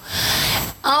 So,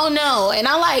 I don't know. And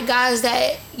I like guys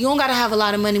that you don't gotta have a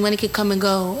lot of money. Money can come and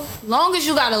go. Long as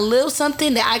you got a little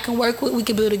something that I can work with, we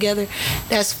can build together.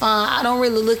 That's fine. I don't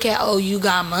really look at, oh, you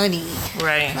got money.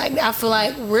 Right. Like, I feel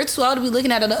like we're too old to be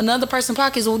looking at another person's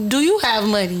pockets. Well, do you have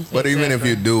money? But even if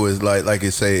you do, it's like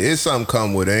you say, it's something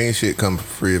come with it. Ain't shit come for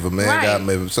free. If a man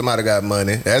if somebody got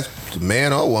money, that's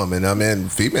man or woman. I mean,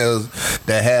 females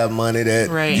that have money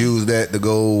that use that to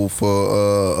go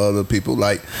for other people,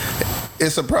 like,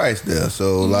 it's a price there.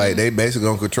 So like they basically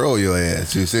gonna control your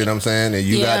ass. You see what I'm saying? And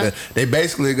you they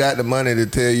basically got the money to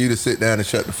tell you to sit down and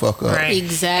shut the fuck up. Right.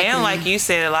 Exactly. And like you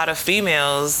said, a lot of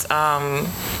females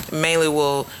mainly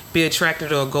will be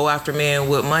attracted or go after men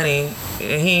with money,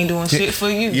 and he ain't doing shit for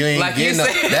you. You ain't like getting you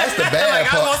said. That's the bad like,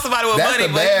 part. I want somebody with that's money,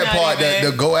 the bad part.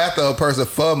 To go after a person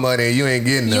for money, and you ain't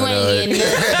getting none of it. Which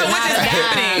is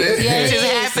happening. Which is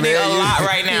happening a lot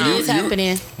right now. It is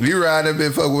happening. You riding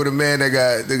and fuck with a man that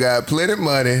got plenty of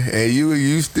money, and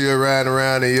you still riding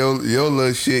around in your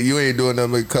little shit. You ain't doing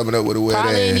nothing but coming up with a wet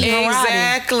ass.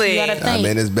 Exactly. I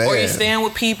mean, it's bad. Or you staying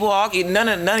with people, none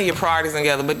of your priorities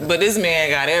together. But this man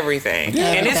got everything,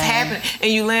 and it's happening,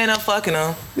 and you land up fucking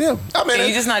them. Yeah, I mean, and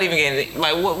you're just not even getting it.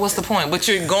 Like, what's the point? But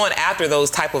you're going after those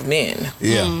type of men.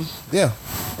 Yeah, yeah.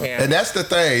 And that's the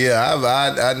thing. Yeah,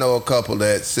 I know a couple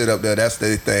that sit up there. That's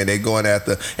the thing. They going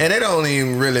after, and they don't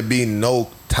even really be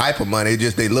no type of money. It's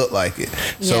just they look like it.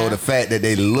 So the fact that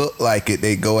they look like it,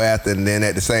 they go after, and then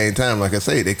at the same time, like I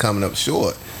say, they coming up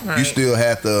short. Right. You still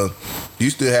have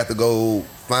to go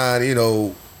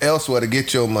find, elsewhere to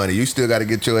get your money. You still got to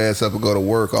get your ass up and go to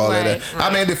work, all of that. Right.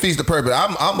 I mean, it defeats the purpose.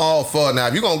 I'm all for it. Now,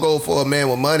 if you're gonna go for a man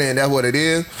with money and that's what it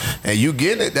is, and you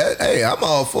getting it, hey, I'm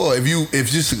all for it.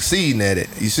 If you succeeding at it,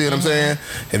 you see what I'm saying?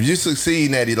 If you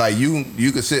succeeding at it, like you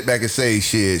can sit back and say,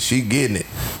 shit, she getting it.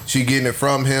 She getting it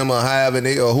from him or however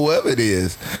it or whoever it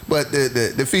is. But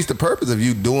the defeats the purpose of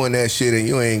you doing that shit and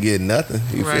you ain't getting nothing.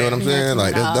 You feel what I'm saying?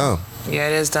 Like, that's dumb. Yeah,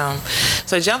 it is dumb.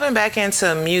 So jumping back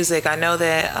into music, I know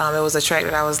that it was a track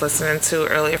that I was listening to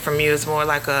earlier from you. It's more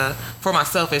like for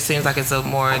myself, it seems like it's a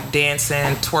more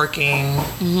dancing, twerking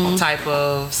type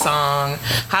of song.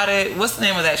 What's the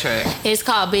name of that track? It's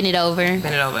called Bend It Over.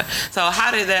 Bend It Over. So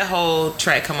how did that whole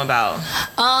track come about?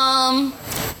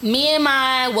 Me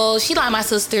and she like my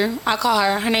sister. I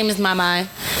call her name is Mai.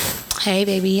 Hey,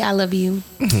 baby, I love you.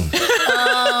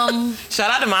 Shout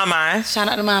out to Mama. Shout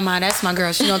out to Mama. That's my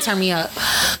girl. She gonna turn me up.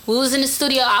 We was in the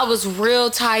studio. I was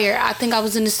real tired. I think I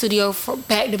was in the studio for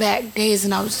back-to-back days,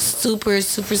 and I was super,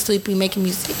 super sleepy making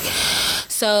music.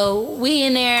 So we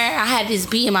in there. I had this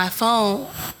beat in my phone.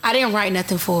 I didn't write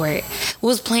nothing for it. We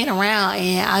was playing around,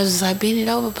 and I was just like, bend it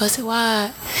over, bust it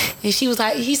wide. And she was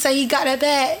like, he said he got that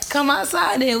bag. Come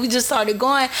outside. And then we just started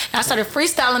going. And I started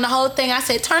freestyling the whole thing. I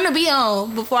said, turn the beat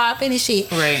on before I finish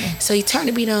it. Right. So he turned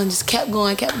the beat on, just kept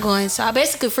going. So I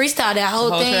basically freestyled that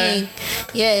whole thing.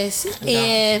 Yes.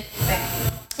 And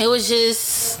it was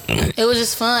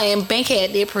just fun. And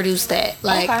Bankhead did produce that.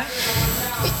 Like,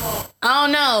 I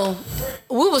don't know.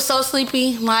 We were so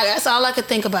sleepy. Like, that's all I could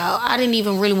think about. I didn't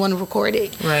even really want to record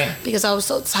it. Right. Because I was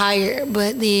so tired.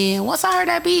 But then once I heard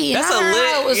that beat, and I heard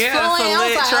how it was flowing, I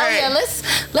was like, track. Oh yeah,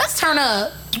 let's turn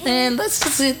up. And let's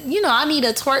just, I need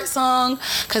a twerk song.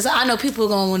 Because I know people are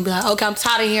going to want to be like, okay, I'm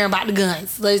tired of hearing about the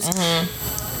guns.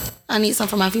 I need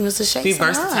something for my females to shake. Be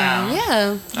versatile.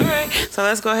 Yeah. All right. So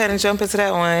let's go ahead and jump into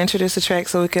that one. Introduce the track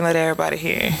so we can let everybody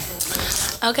hear.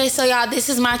 Okay, so y'all, this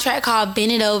is my track called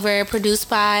Bend It Over, produced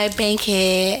by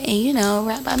Bankhead, and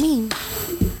rap by me.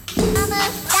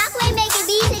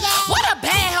 What a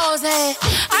bad hoes at?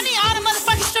 I need all the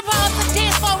motherfucking stripper hoes to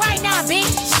dance for right now, bitch.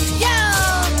 Yo,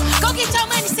 go get your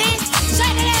money, sis.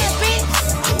 Shake that ass, bitch.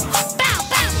 Bow,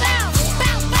 bow, bow,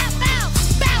 bow, bow, bow,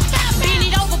 bow, bow. Bend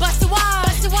it over, bust it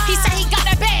wide. He said he got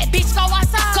that bad, bitch. Go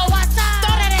outside. Go outside.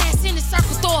 Throw that ass in the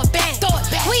circle, throw it back. Throw it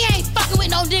back. We ain't fucking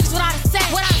with no niggas without a sack.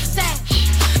 Without a sack.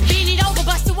 Bend it over,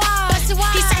 bust it wide.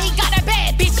 He said he got that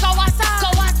bad, bitch. Go outside.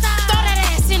 Go outside. Throw that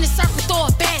ass in the circle, throw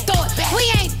it back. Throw it back. We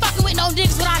ain't fucking with no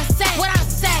niggas without a sack. Without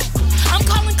a sack. I'm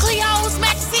calling Cleo's,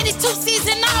 Magic City, 2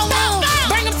 season all on.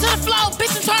 Bring them to the floor,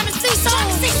 bitch. I'm trying to see some.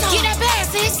 Get that bad,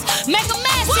 sis. Make them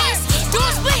mad, sis. Do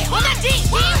a split on that dick.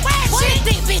 Where the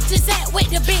thick bitches at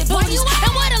with the big booties?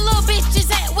 And where the little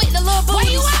bitches at with the little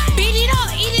booties? Beat it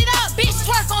up, eat it up, bitch.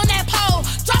 Twerk on that pole.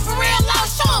 Drop it real low,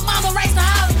 show 'em mama raise the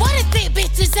house. Where the thick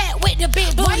bitches at with the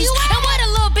big booties? And where the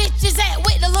little bitches at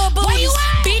with the little booties?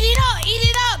 Beat it up, eat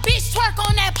it up, bitch. Twerk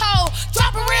on that pole.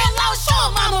 Drop it real low, show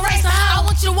 'em mama raise the house. I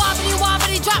want you to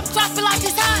wobbly, drop it like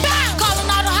it's hot. Calling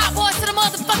all the hot boys to the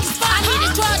motherfucking spot. I need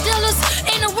the drug dealers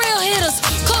and the real hitters.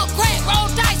 Cook, crack, roll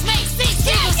dice, make 6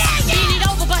 figures. Beat it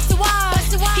over, bust it wide.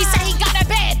 He said he got that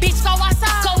bad, bitch. Go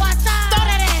outside. Go outside. Throw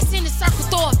that ass in the circle,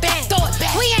 throw it back. Throw it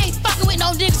back. We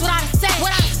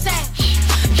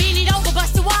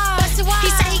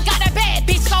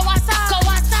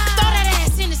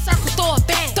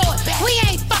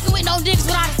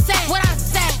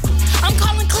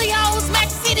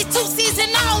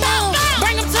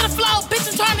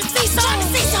on the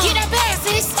seesaw. Get that bad,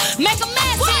 sis. Make a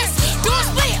mess, sis. Do a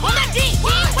split on that dick.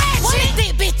 Where the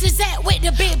thick bitches at with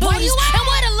the big booties? And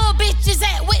where the little bitches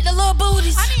at with the little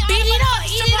booties? Beat it up,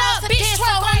 eat it up, bitch,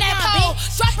 twerk on that pole.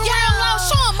 Drop it real low,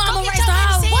 show 'em mama raise the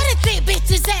hoe. Where the thick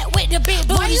bitches at with the big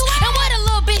booties? And where the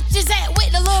little bitches at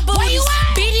with the little booties?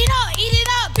 Beat it up, eat it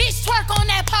up, bitch, twerk on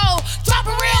that pole. Drop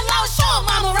it real low, show 'em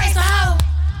mama raise the hoe.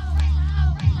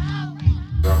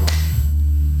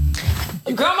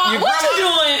 Grandma, what you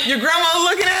doing? Your grandma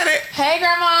looking at it. Hey,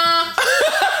 Grandma.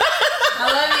 I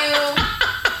love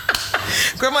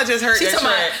you. Grandma just heard that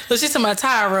track. Look, she's talking about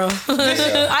Tyra.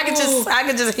 I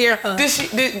could just hear her.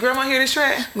 Did Grandma hear the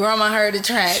track? Grandma heard the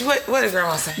track. What did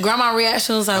Grandma say? Grandma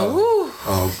reaction was like, woo.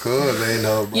 Oh, cuz ain't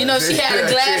no. You know, she had her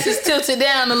glasses tilted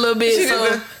down a little bit,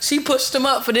 so she pushed them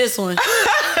up for this one.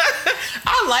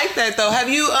 I like that though.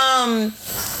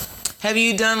 Have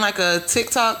you done like a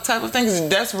TikTok type of thing? 'Cause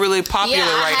that's really popular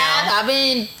right now.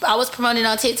 I was promoting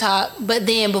on TikTok, but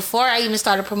then before I even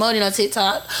started promoting on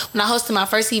TikTok, when I hosted my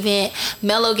first event,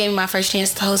 Mello gave me my first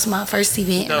chance to host my first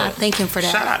event, and I thank him for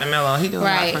that. Shout out to Mello. He doing a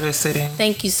lot for this city.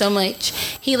 Thank you so much.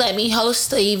 He let me host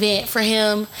the event for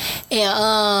him,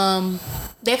 and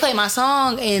they played my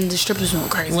song, and the strippers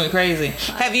went crazy.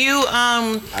 Have you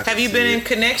been in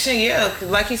connection? Yeah,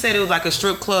 like he said, it was like a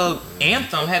strip club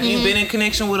anthem. Have you been in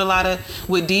connection with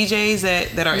with DJs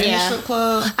that are in the strip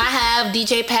club? I have.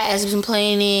 DJ Pat has been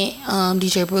playing it.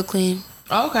 DJ Brooklyn.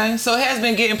 Okay, so it has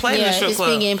been getting played in the strip club.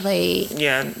 Yeah, it's been getting played.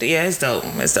 Yeah, it's dope.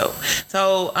 It's dope.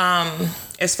 So,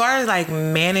 as far as like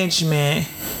management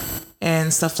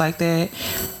and stuff like that,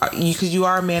 because you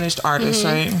are a managed artist,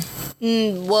 right?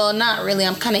 Well, not really.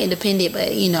 I'm kind of independent,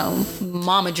 but you know,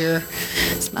 Momager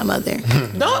is my mother.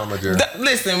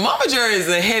 Listen, Momager is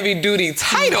a heavy duty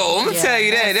title. I'm gonna tell you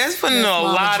that. That's putting in a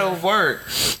lot of work.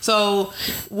 So,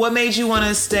 what made you want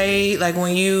to stay? Like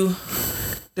when you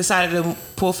decided to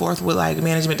pull forth with like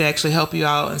management to actually help you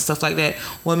out and stuff like that.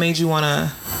 What made you want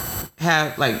to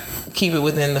keep it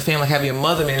within the family, have your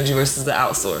mother manage you versus the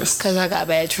outsource? Because I got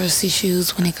bad trust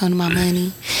issues when it comes to my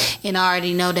money, and I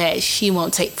already know that she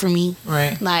won't take from me.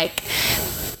 Right.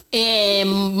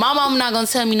 And my mom not gonna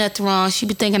tell me nothing wrong. She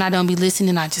be thinking I don't be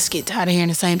listening. I just get tired of hearing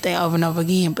the same thing over and over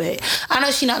again. But I know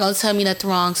she not gonna tell me nothing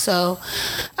wrong. So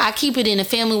I keep it in the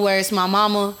family where it's my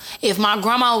mama. If my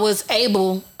grandma was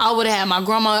able, I would have had my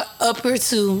grandma up here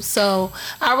too. So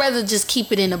I'd rather just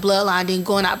keep it in the bloodline than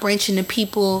going out branching to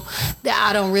people that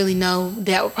I don't really know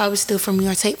that would probably steal from me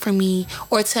or take from me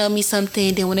or tell me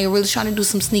something. Then when they're really trying to do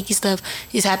some sneaky stuff,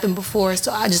 it's happened before.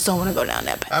 So I just don't want to go down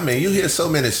that path. I mean, you hear so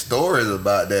many stories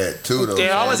about that too, though.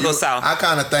 They always go south. I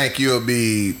kind of think you'll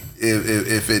be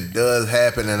if it does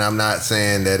happen, and I'm not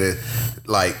saying that it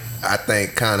I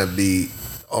think kind of be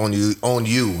on you.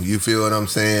 You feel what I'm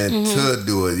saying? To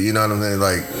do it. You know what I'm saying?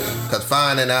 Like, cause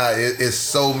finding out it's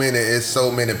so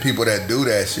many people that do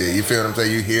that shit. You feel what I'm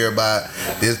saying? You hear about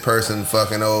this person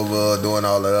fucking over, doing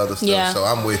all that other stuff. Yeah. So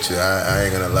I'm with you. I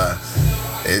ain't gonna lie.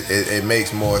 It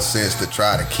makes more sense to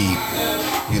try to keep,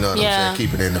 you know what I'm saying,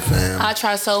 keep it in the family. I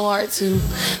try so hard to.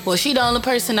 Well, she the only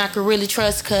person I could really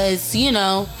trust because, you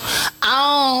know,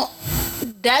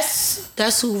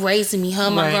 that's who raised me, her,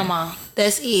 my grandma.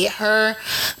 That's it. Her,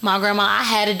 my grandma, I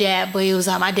had a dad, but it was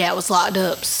like my dad was locked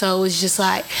up. So it's just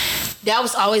like, that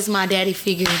was always my daddy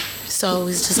figure. So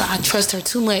it's just like, I trust her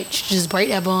too much to just break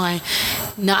that bond,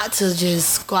 not to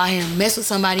just go out here and mess with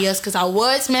somebody else. Because I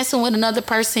was messing with another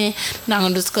person, not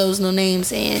going to disclose no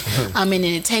names, and I'm in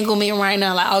an entanglement right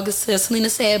now, like Selena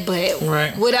said, but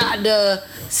without the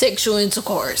sexual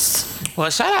intercourse. Well,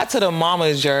 shout out to the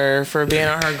Momager for being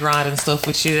on her grind and stuff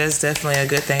with you. That's definitely a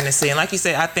good thing to see. And like you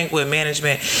said, I think with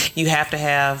management, you have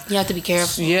to be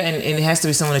careful. Yeah, and it has to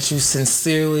be someone that you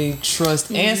sincerely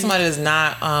trust and somebody that's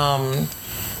not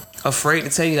afraid to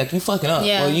tell you like you fucking up.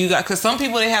 Yeah. Or you got, because some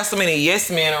people, they have so many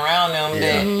yes men around them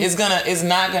that it's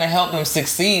not gonna help them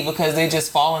succeed because they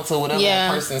just fall into whatever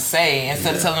that person say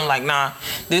instead of telling them like, nah,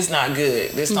 this not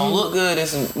good, this don't look good,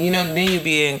 this, you know. Then you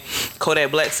be in Kodak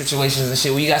Black situations and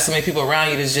shit where you got so many people around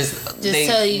you that's just they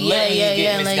tell you let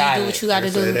you do what you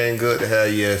gotta do. It ain't good to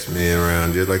have yes men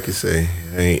around, just like you say.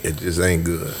 It just ain't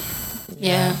good.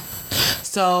 Yeah.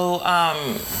 So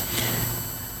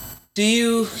do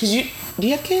you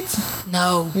have kids?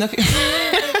 No. No kids.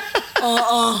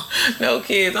 No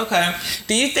kids. Okay.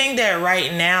 Do you think that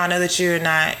right now, I know that you're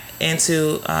not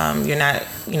into, you're not,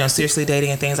 seriously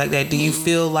dating and things like that. Do you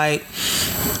feel like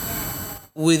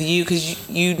with you, because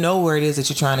you know where it is that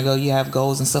you're trying to go, you have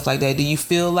goals and stuff like that. Do you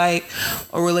feel like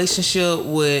a relationship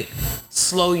would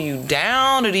slow you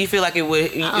down, or do you feel like it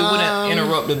wouldn't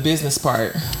interrupt the business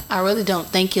part? I really don't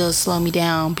think it'll slow me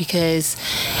down because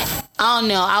I don't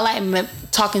know. I like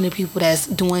talking to people that's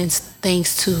doing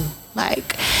things too.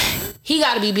 Like, he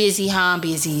got to be busy how I'm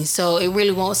busy. So it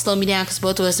really won't slow me down because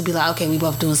both of us will be like, okay, we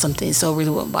both doing something. So it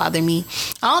really won't bother me.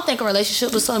 I don't think a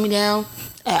relationship will slow me down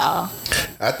at all.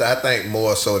 I think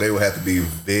more so they would have to be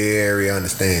very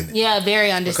understanding. Yeah,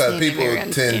 very understanding. Because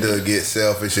people tend to get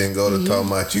selfish and go to talking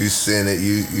about you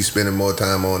you spending more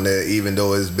time on that, even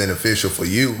though it's beneficial for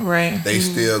you. Right. They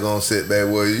still gonna sit back.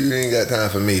 Well, you ain't got time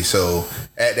for me. So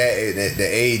at the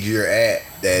age you're at,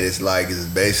 that it's like it's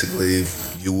basically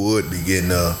you would be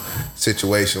getting a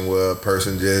situation where a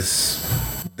person just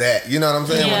that, you know what I'm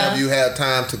saying? Yeah. Whenever you have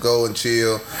time to go and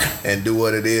chill and do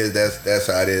what it is, that's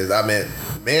how it is. I mean,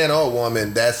 man or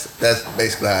woman, that's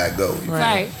basically how it goes.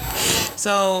 Right.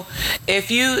 So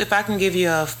if I can give you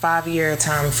a 5-year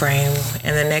time frame,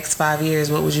 in the next 5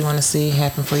 years, what would you want to see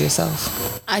happen for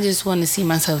yourself? I just want to see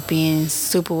myself being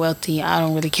super wealthy. I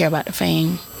don't really care about the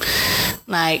fame.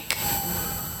 Like,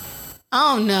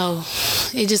 I don't know.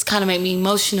 It just kind of made me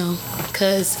emotional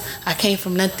because I came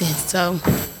from nothing. So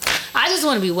I just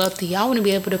want to be wealthy. I want to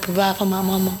be able to provide for my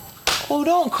mama. Oh,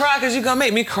 don't cry because you're going to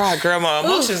make me cry, Grandma.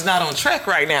 Emotions not on track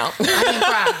right now. I can't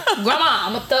cry. Grandma,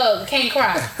 I'm a thug. Can't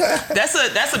cry.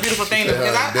 That's a beautiful thing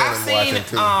because I've seen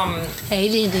Hey,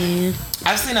 Diddy.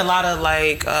 I've seen a lot of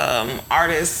like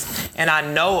artists, and I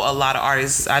know a lot of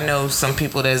artists. I know some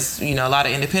people that's, a lot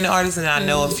of independent artists, and I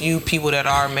know a few people that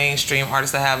are mainstream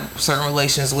artists that have certain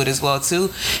relations with as well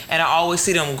too. And I always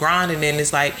see them grinding, and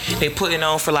it's like they putting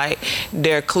on for like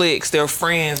their cliques, their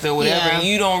friends, their whatever. Yeah. And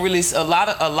you don't really a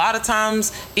lot of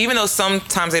times, even though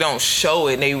sometimes they don't show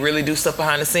it, they really do stuff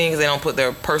behind the scenes. They don't put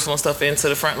their personal stuff into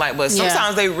the front light, but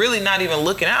sometimes they really not even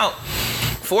looking out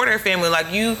for their family.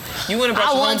 Like you went and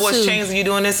brought your homeboys chains and you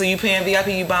doing this, so you paying VIP,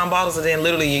 you buying bottles, and then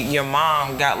literally your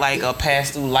mom got like a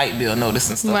pass-through light bill notice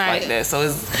and stuff like that. So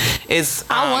it's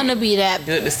I want to be that.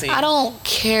 Good to see. I don't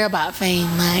care about fame.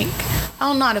 Like, I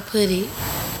don't know how to put it.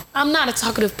 I'm not a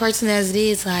talkative person as it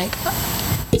is. Like,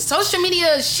 social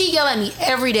media, she yell at me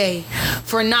every day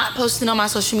for not posting on my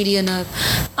social media enough.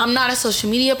 I'm not a social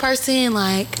media person.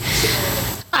 Like,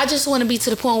 I just want to be to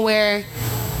the point where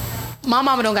my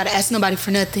mama don't gotta ask nobody for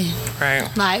nothing. Right.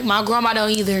 Like, my grandma don't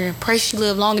either. Pray she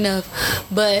live long enough.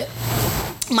 But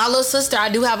my little sister, I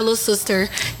do have a little sister,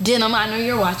 Denim. I know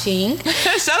you're watching.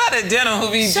 Shout out to Denim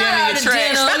who be jamming your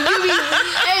tracks. You be,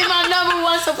 hey, my number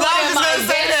one supporter, my best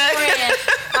friend.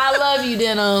 I love you,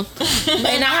 Denim.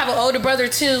 And I have an older brother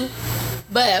too.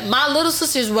 But my little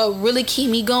sister is what really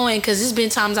keep me going, because there's been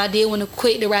times I did want to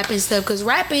quit the rapping stuff, because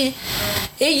rapping,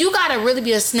 you gotta really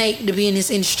be a snake to be in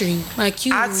this industry. Like,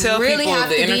 you I tell really people have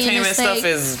the to entertainment be in stuff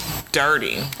is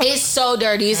dirty. It's so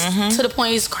dirty. It's to the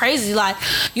point it's crazy. Like,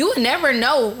 you would never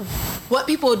know what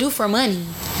people will do for money.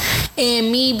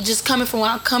 And me just coming from where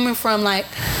I'm coming from, like,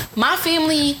 my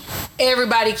family,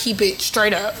 everybody keep it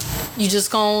straight up. You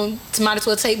just might as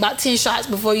well take about 10 shots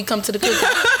before you come to the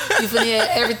cookout. You forget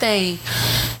everything.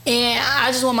 And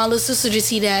I just want my little sister to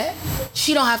see that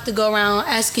she don't have to go around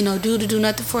asking no dude to do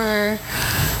nothing for her.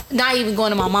 Not even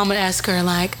going to my mama to ask her.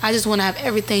 Like, I just want to have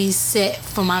everything set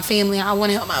for my family. I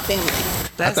want to help my family.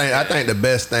 I think the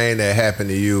best thing that happened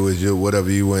to you is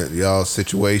y'all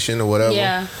situation or whatever.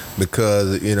 Yeah.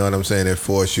 Because, you know what I'm saying, it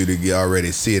forced you to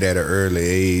already see it at an early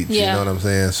age. Yeah. You know what I'm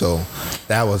saying? So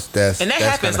that's and that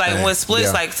happens like when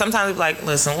splits. Like sometimes, like,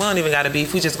 listen, we don't even got to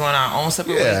beef. We just going our own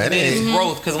separate ways. And then it's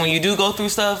growth, because when you do go through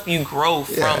stuff, you grow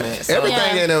from it. So.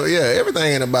 Everything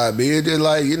ain't about me. It's just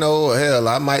like, hell,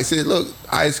 I might say, look,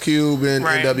 Ice Cube and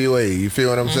NWA. You feel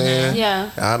what I'm saying?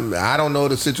 Yeah. I don't know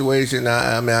the situation.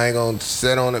 I mean, I ain't gonna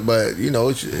set on it, but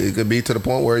it could be to the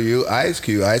point where Ice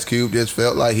Cube just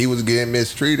felt like he was getting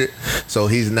mistreated, so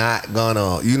he's not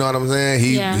gonna. You know what I'm saying?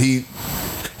 He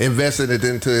invested it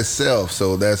into himself,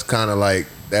 so that's kind of like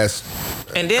that's.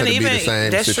 And then even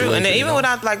that's true. And then even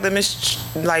without like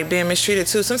being mistreated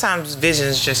too, sometimes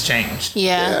visions just change.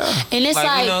 Yeah. And it's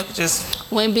like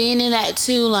just when being in that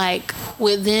too, like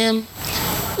with them,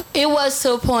 it was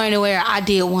to a point where I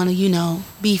did want to,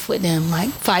 beef with them, like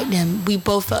fight them. We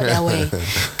both felt that way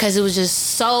because it was just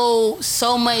so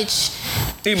much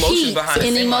emotion behind it.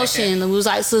 And emotion. Like, it was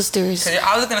like sisters.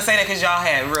 I was gonna say that because y'all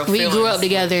had real feelings. We grew up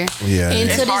together. Yeah. And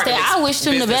to this day, I wish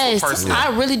them the best.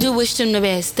 I really do wish them the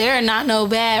best. They're not no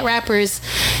bad rappers.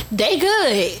 They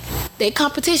good. they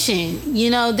competition. You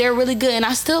know, they're really good, and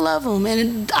I still love them,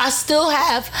 and I still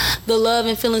have the love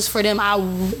and feelings for them. I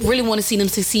really want to see them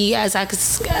succeed as I could.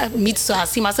 Me too. So I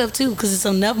see myself too, because it's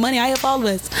enough money I have all of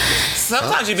us.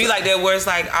 Sometimes you be like that, where it's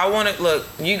like, I want to look.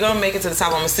 You gonna make it to the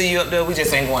top. I'm gonna see you up there. We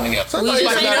just ain't going together. We just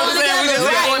ain't going together. We just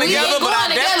ain't going together. But I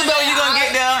definitely know you gonna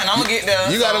get there, and I'm gonna get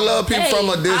there. You gotta love people from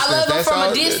a distance. I love them from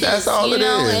a distance. That's all it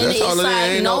is. That's all it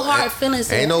is. Ain't no hard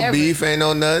feelings. Ain't no beef. Ain't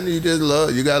no nothing. You just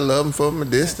love. You gotta love them from a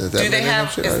distance. Do they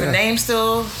have? Is the name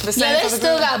still the same? Yeah, they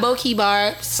still got Bo-Key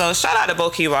Barbs. So shout out to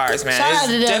Bo-Key Barbs, man. Shout out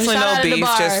to them. Definitely Shout no out to the beef.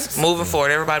 Barbs. Just moving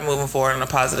forward. Everybody moving forward on a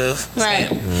positive. Right.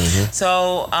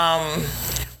 So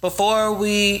before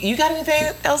you got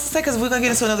anything else to say? Because we're gonna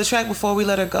get into another track before we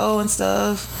let her go and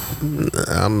stuff. You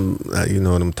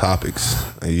know them topics.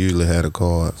 I usually have the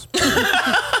cards.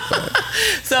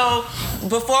 So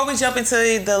before we jump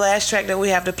into the last track that we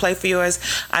have to play for yours,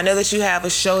 I know that you have a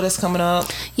show that's coming up.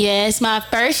 Yes, my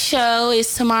first show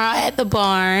is tomorrow at the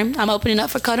Barn. I'm opening up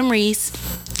for Codem Reese.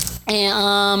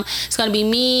 And it's gonna be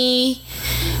me,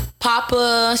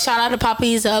 Papa. Shout out to Papa,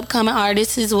 he's an upcoming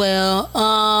artist as well.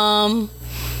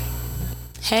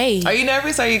 Hey. Are you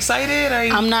nervous? Are you excited?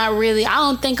 I'm not really. I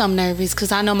don't think I'm nervous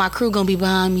because I know my crew gonna be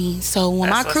behind me. So when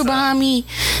my crew behind me,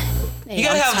 you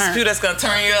gotta have a crew that's gonna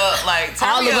turn you up. Like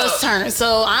all of us turn.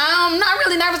 So I'm not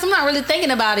really nervous. I'm not really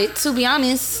thinking about it, to be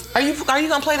honest. Are you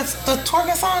gonna play the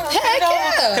twerking song? Heck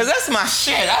yeah. Cause that's my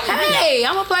shit. Hey,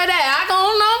 I'm gonna play that. I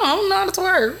don't know how to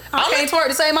twerk. I can't twerk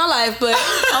to save my life, but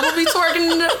I'm gonna be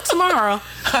twerking tomorrow.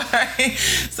 All right.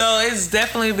 So it's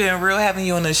definitely been real having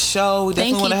you on the show. We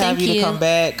definitely want to have you to come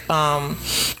back.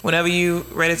 Whenever you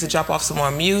ready to drop off some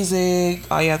more music,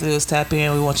 all you have to do is tap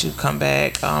in. We want you to come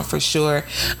back for sure.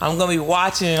 I'm gonna be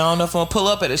watching. I don't know if I'm gonna pull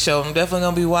up at the show. I'm definitely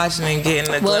gonna be watching and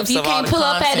getting a glimpse of all the content. Well, if you can't pull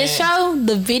up at the show,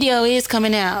 the video is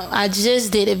coming out. I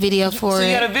just did a video for it. So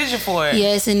you got a vision for it?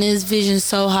 Yes, and this vision's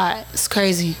so hot. It's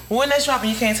crazy. When that's dropping,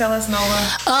 you can't tell us,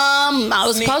 Nola? I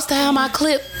was supposed to have my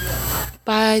clip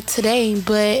by today,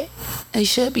 but it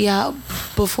should be out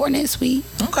before next week.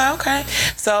 Okay.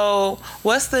 So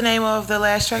what's the name of the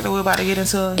last track that we're about to get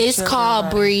into? It's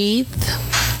called Breathe.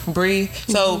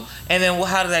 So, and then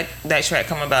how did that track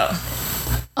come about?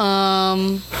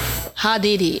 How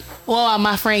did it? Well,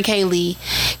 my friend Kaylee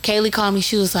called me.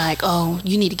 She was like, "Oh,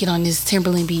 you need to get on this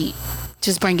Timberland beat.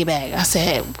 Just bring it back." I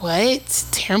said, "What?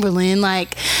 Timberland?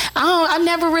 Like, I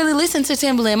never really listened to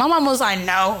Timberland." My mom was like,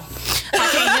 "No, I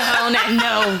can't get her on that.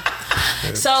 No."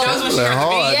 So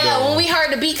when we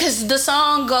heard the beat, because the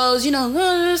song goes,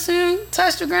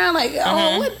 touch the ground, like,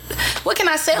 what can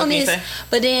I say on this?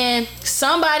 But then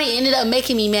somebody ended up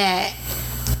making me mad.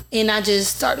 And I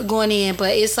just started going in, but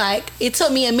it's like it took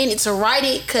me a minute to write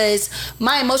it because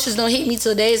my emotions don't hit me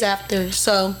till days after.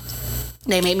 So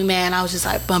they made me mad. And I was just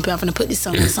like, bumping up and put this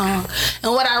on the song.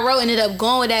 And what I wrote ended up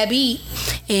going with that beat,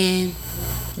 and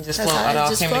it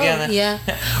all came together. Yeah.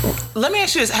 Let me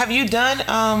ask you this: have you done?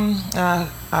 I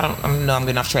know I'm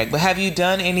getting off track, but have you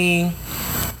done any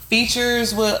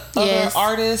features with other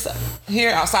artists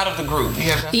here outside of the group?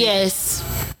 Yes.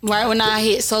 Right when I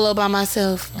hit solo by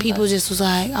myself, people just was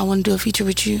like, "I want to do a feature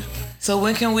with you." So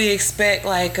when can we expect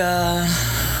like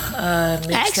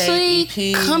actually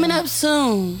EP? Coming up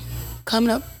soon?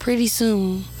 Coming up pretty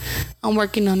soon. I'm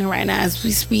working on it right now as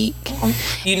we speak.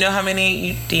 Do you know how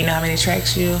many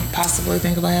tracks you possibly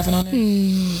think about having on there?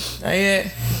 Not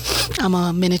yet. I'm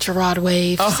a miniature rod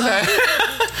wave. Okay. So.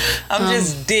 I'm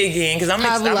just digging because I'm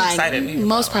excited.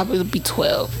 Most probably would be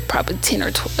 12, probably 10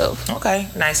 or 12. Okay,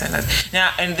 nice.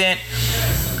 Now and then,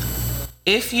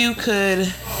 if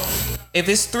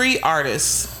it's 3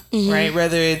 artists, right?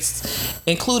 Whether it's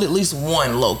include at least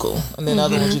one local, and then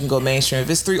other ones you can go mainstream. If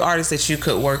it's 3 artists that you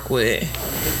could work with,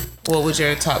 what would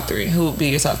your top 3? Who would be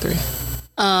your top 3?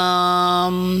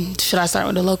 Should I start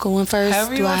with the local one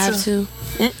first? Do I have to?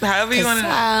 However you want to.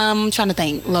 I'm trying to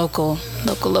think. Local.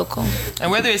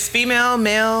 And whether it's female,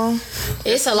 male,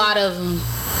 it's a lot of them.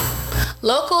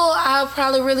 Local, I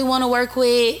probably really want to work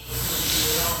with.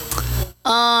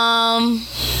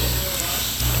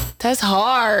 That's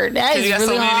hard. That is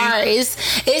really hard.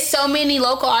 It's so many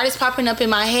local artists popping up in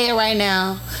my head right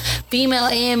now, female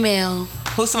and male.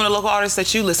 Who's some of the local artists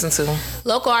that you listen to?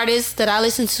 Local artists that I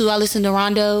listen to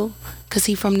Rondo, because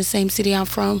he from the same city I'm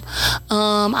from.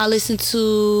 I listen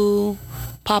to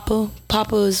Papa.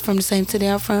 Papa is from the same city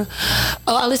I'm from.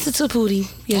 Oh, I listen to Pootie.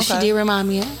 Yeah, okay. She did remind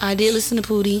me. I did listen to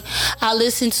Pootie. I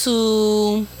listen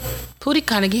to Pootie.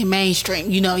 Kind of getting mainstream.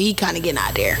 He kind of getting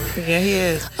out there. Yeah, he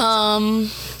is.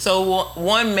 So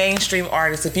one mainstream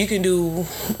artist, if you can do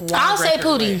one, I'll say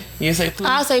Pootie. You say Pootie?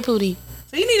 I'll say Pootie.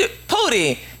 So you need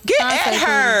Pootie. Get Contact at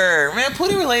her, man.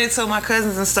 Pootie related to my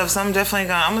cousins and stuff, so I'm definitely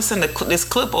gonna send this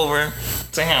clip over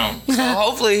to him. So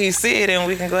hopefully he see it and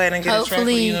we can go ahead and get a track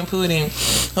with you and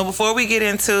Pootie. But before we get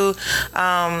into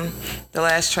the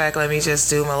last track, let me just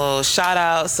do my little shout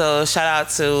out. So shout out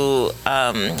to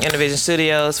Intervision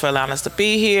Studios for allowing us to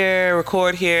be here,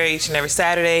 record here each and every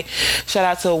Saturday. Shout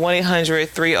out to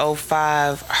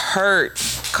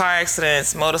 1-800-305-HURT. Car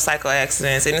accidents, motorcycle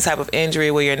accidents, any type of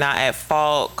injury where you're not at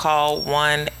fault, call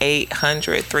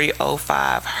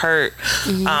 1-800-305-HURT.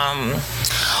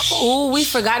 Oh, we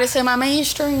forgot to say my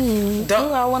mainstream. Who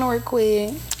I want to work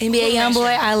with? NBA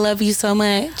Youngboy, I love you so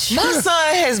much. My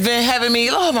son has been having me,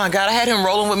 oh my God, I had him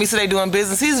rolling with me today doing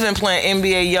business. He's been playing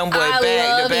NBA Youngboy back to back.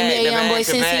 I love NBA Youngboy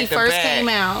since he first came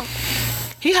out.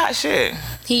 He hot shit.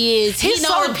 He is. He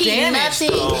don't repeat damaged,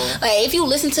 nothing. though. Like, if you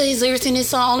listen to his lyrics in this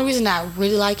song, only reason I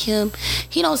really like him,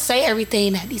 he don't say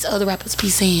everything that these other rappers be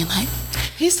saying. Like,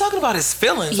 he's talking about his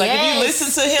feelings. Like, if you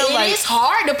listen to him, it's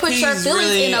hard to put your feelings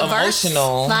really in a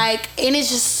emotional. verse. Like, and it's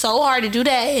just so hard to do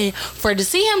that. And to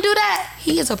see him do that,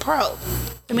 he is a pro.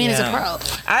 I mean, it's a pro.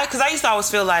 Because I used to always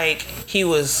feel like he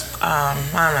was, I'm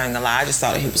not gonna lie, I just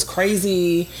thought that he was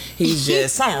crazy. He's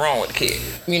just, something wrong with the kid.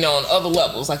 You know, on other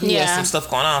levels. Like, he has some stuff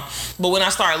going on. But when I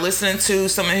started listening to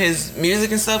some of his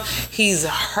music and stuff, he's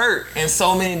hurt in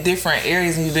so many different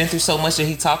areas and he's been through so much that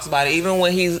he talks about it. Even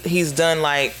when he's done,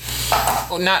 like,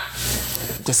 well, not...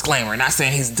 disclaimer, not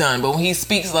saying he's done, but when he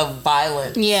speaks of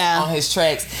violence on his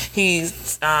tracks,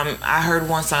 he's I heard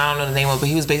one song, I don't know the name of it, but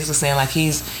he was basically saying like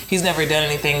he's never done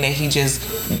anything that he just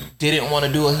didn't want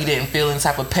to do or he didn't feel any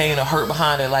type of pain or hurt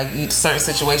behind it. Like certain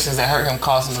situations that hurt him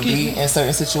caused him to be in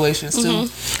certain situations too.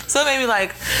 So it made me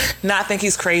like not think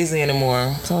he's crazy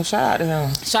anymore. So shout out to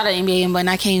him. Shout out to NBA, but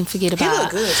I can't forget about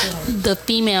the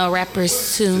female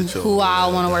rappers too, who I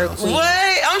want to work with.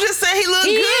 What? I'm just saying he look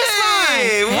good. Is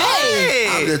fine. Hey.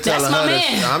 I'm just telling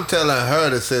I'm telling her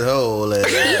to sit her old ass.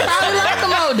 You probably like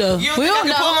him older. You we don't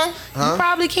think I can know. pull him? You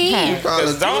probably can. You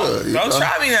probably Don't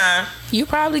try me now. You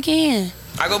probably can.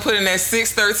 I go put in that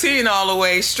 613 all the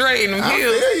way straight in them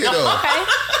heels. feel you though.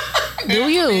 Okay. Do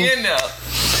you? In there.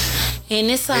 And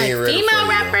it's like female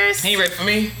rappers. He ready for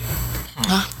me?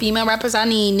 Female rappers, I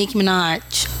need Nicki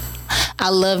Minaj. I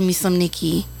love me some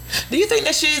Nicki. Do you think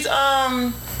that she's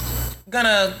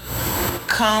gonna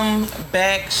come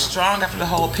back strong after the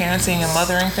whole parenting and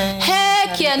mothering thing?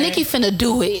 Heck yeah, Nicki finna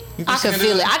do it. I can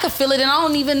feel it. I can feel it, and I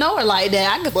don't even know her like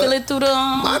that. I can feel it through the.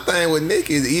 My thing with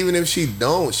Nicki is even if she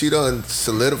done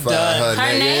solidified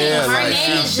her name. Yeah, her like name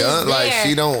is she's just done. Like there.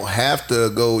 she don't have to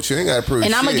go. She ain't got to prove.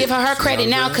 And I'm gonna give her credit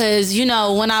now, cause you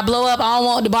know when I blow up, I don't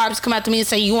want the Barbs to come after me and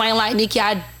say you ain't like Nicki.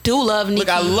 I do love Nicki. Look,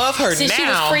 I love her Since she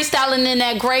was now. freestyling in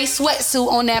that gray sweatsuit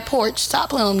on that porch.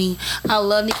 Stop playing with me. I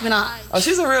love Nicki Minaj. Oh,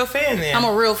 she's a real fan then. I'm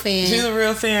a real fan. She's a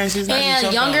real fan. She's not And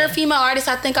just younger jumping. female artist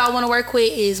I think I want to work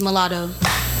with is Mulatto.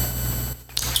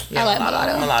 Yeah, I like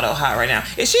Mulatto. Mulatto hot right now.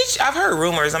 Is she? I've heard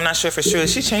rumors. I'm not sure for sure.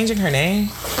 Is she changing her name?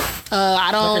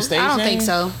 I don't think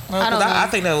so. Well, I don't know. I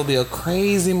think that would be a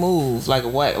crazy move. Like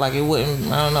what? Like it wouldn't.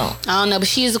 I don't know. I don't know, but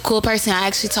she is a cool person. I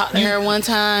actually talked to her one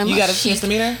time. You got a chance to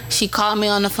meet her? She called me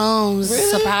on the phone. It was a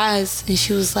surprise. And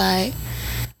she was like,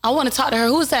 I want to talk to her.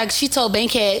 Who was that? She told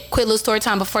Bankhead, quick little story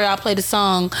time before y'all play the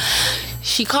song.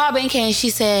 She called Bankhead and she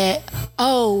said,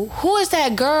 oh, who is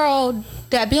that girl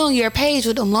that be on your page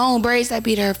with them long braids that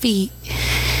be to her feet?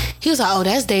 He was like, oh,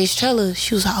 that's Dej Trella.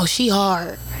 She was like, oh, she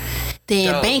hard.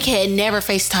 Then Bankhead never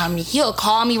FaceTime me. He'll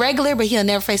call me regular, but he'll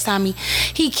never FaceTime me.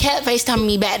 He kept FaceTiming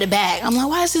me back to back. I'm like,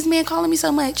 why is this man calling me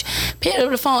so much? Picked up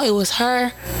the phone. It was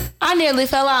her. I nearly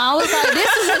fell out. I was like,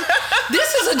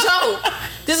 this is a joke.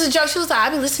 This is a joke. She was like,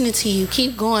 I've been listening to you.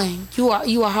 Keep going. You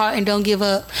are hard and don't give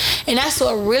up. And that's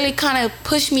what really kind of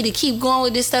pushed me to keep going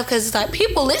with this stuff, because it's like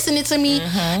people listening to me,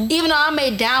 even though I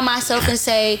may down myself and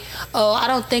say, oh, I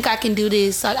don't think I can do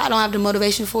this. Like, I don't have the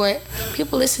motivation for it.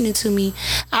 People listening to me.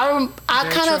 I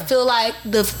kind of feel like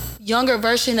the younger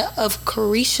version of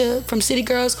Carisha from City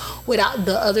Girls without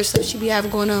the other stuff she be having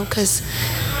going on, because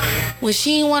when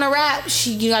she didn't want to rap,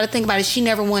 you got to think about it. She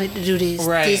never wanted to do this.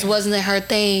 Right. This wasn't her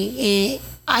thing. And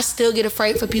I still get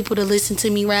afraid for people to listen to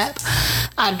me rap.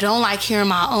 I don't like hearing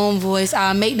my own voice.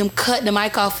 I make them cut the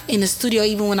mic off in the studio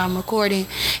even when I'm recording.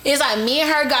 It's like me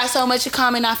and her got so much in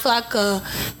common. I feel like a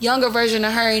younger version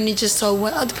of her, and it just so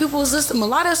when other people was listening,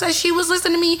 Mulatto said she was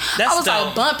listening to me. I was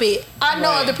like, bump it. I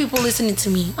know other people listening to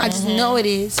me. I just know it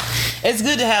is. It's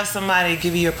good to have somebody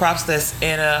give you your props that's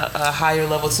in a higher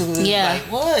level too. Yeah. Like,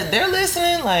 what? They're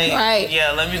listening? Like, right.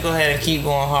 Yeah, let me go ahead and keep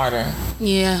going harder.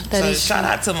 Yeah, that is shout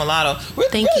true. out to Mulatto.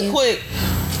 Really quick,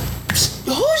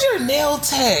 Who's your nail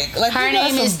tech? Like, Her you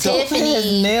got name is some dope-ass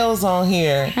Tiffany. nails on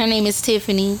here. Her name is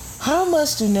Tiffany. How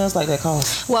much do nails like that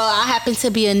cost? Well, I happen to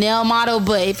be a nail model,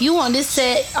 but if you want this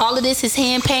set, all of this is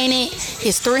hand painted.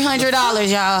 It's $300,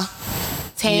 y'all.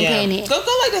 It's hand painted. Go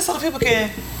like that so the people can.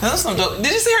 That's some dope.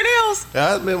 Did you see her nails?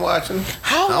 Yeah, I've been watching.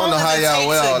 How I don't long know how does it y'all take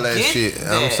wear to all that get shit.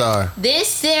 that? I'm sorry.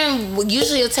 This then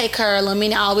usually it'll take her a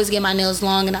minute. I always get my nails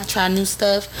long and I try new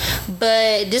stuff.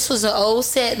 But this was an old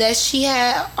set that she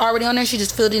had already on there. She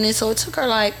just filled it in, so it took her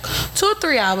like 2 or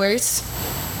 3 hours,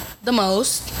 the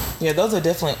most. Yeah, those are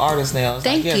definitely artist nails.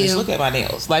 Thank like, yeah, you. Just look at my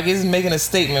nails. Like, it's making a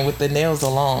statement with the nails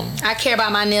alone. I care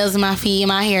about my nails and my feet and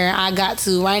my hair. I got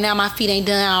to. Right now, my feet ain't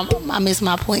done. I missed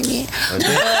my appointment. But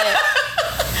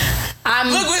I'm.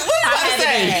 Look, what you about to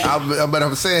say? But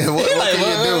I'm saying, what like, can you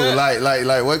do?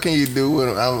 Like, what can you do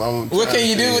with them? What can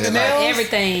you do with the nails?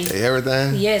 Everything.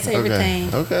 Everything? Yes,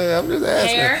 everything. Okay, I'm just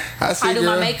asking. Hair. I do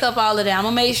my makeup, all of that. I'm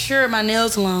gonna make sure my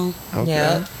nails long. Okay.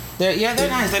 Yeah. They're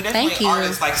nice. They're definitely Thank you.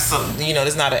 artists. Like, some,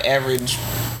 there's not an average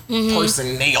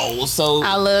person nails. So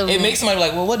I love it. them. Makes somebody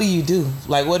like, well, what do you do?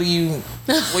 Like, what you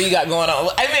got going on?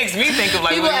 It makes me think of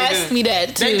like, People what do you ask do? me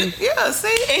that too. Yeah, see?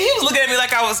 And he was looking at me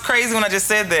like I was crazy when I just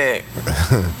said that.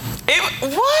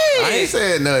 What? I ain't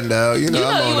saying nothing, though. You know,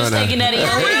 I'm you on was that. taking that in your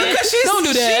head. Don't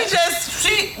do that.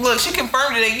 She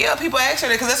confirmed it. Yeah, people ask her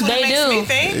that because that's what They it makes do. me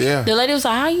think. Yeah. The lady was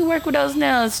like, "How you work with those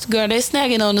nails, girl? They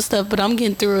snagging on the stuff, but I'm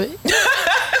getting through it."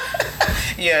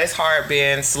 Yeah, it's hard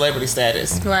being celebrity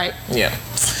status. Right. Yeah.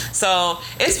 So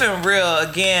it's been real.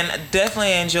 Again,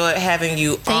 definitely enjoyed having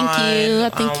you Thank on. you. I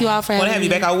thank you all for Want to having have you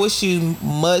me. back. I wish you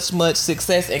much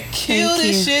success and kill Thank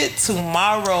this you. shit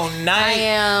tomorrow night. I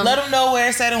am. Let them know where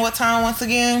it's at and what time once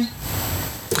again.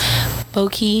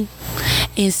 Bokeh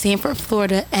in Sanford,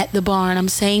 Florida, at the Barn. I'm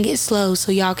saying it slow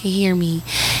so y'all can hear me.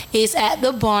 It's at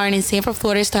the Barn in Sanford,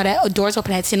 Florida. Doors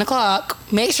open at 10 o'clock.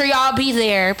 Make sure y'all be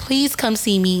there. Please come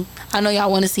see me. I know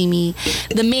y'all want to see me.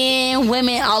 The men,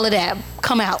 women, all of that.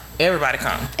 Come out. Everybody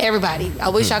come. Everybody. I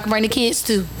wish I could bring the kids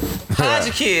too. Hide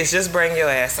your kids. Just bring your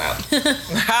ass out.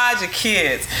 Hide your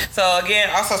kids. So again,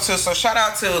 also so shout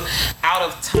out to Out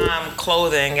of Time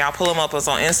Clothing. Y'all pull them up. It's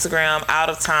on Instagram. Out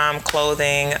of Time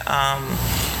Clothing.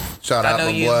 Shout out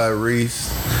my boy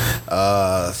Reese.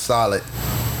 Solid.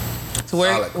 So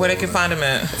where they can find them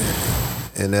at?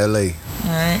 In LA.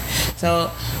 Alright.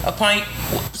 So upon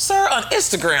sir on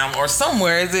Instagram or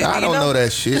somewhere is it? I don't know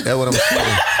that shit. That's what I'm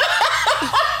saying.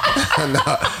 No,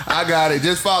 I got it.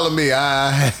 Just follow me.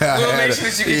 We'll make sure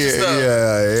that you get your stuff.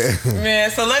 Yeah.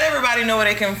 Man, so let everybody know where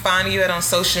they can find you at on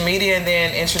social media and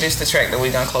then introduce the track that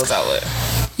we're gonna close out with.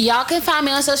 Y'all can find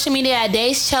me on social media at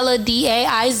Daizchella,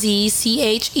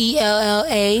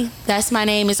 DAIZCHELLA. That's my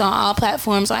name. It's on all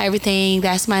platforms, on everything.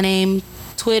 That's my name.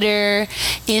 Twitter,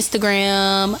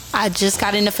 Instagram. I just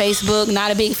got into Facebook.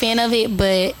 Not a big fan of it,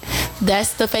 but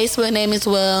that's the Facebook name as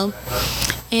well.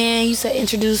 And you said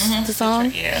introduce the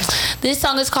song? Yeah. This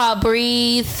song is called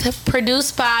Breathe.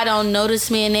 Produced by, I don't know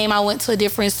this man's name. I went to a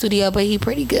different studio, but he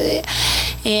pretty good.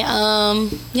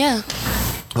 And yeah.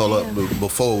 Hold up,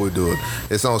 before we do it,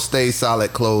 it's on Stay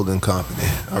Solid Clothing Company.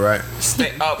 All right. No,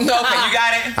 okay, you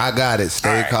got it. I got it.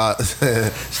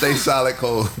 Stay Solid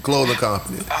Clothing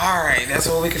Company. All right, that's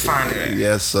where we can find it.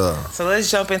 Yes, sir. So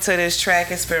let's jump into this track.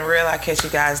 It's been real. I'll catch you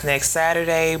guys next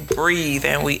Saturday. Breathe,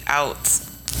 and we out.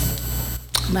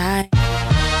 Bye.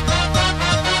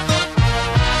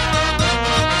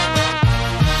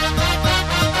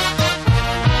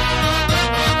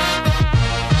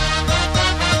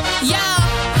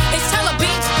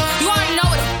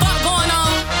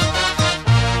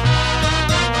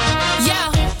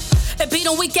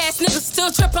 Weak ass niggas still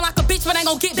tripping like a bitch, but ain't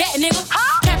gon' get that, nigga.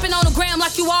 Capping on the gram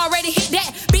like you already hit that.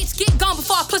 Bitch, get gone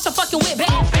before I push a fucking whip back.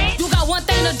 You got one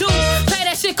thing to do, play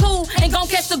that shit cool, ain't gon'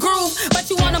 catch the groove. But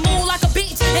you wanna move like a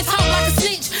bitch and talk like a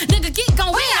snitch. Nigga, get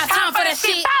gone, we ain't got time for that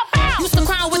shit. Used to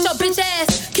crown with your bitch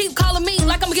ass, keep calling me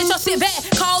like I'ma get your shit back.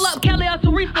 Call up Kelly or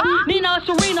Teresa, Nina or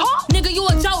Serena. Nigga, you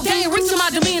a joke, they ain't reaching my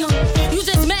demeanor. You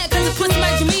just mad cause the pussy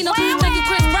made you meaner. Think you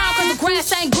Chris Brown cause the grass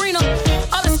ain't greener.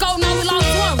 All the scope, now we lost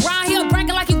one. Round here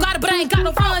bragging like you got it, but I ain't got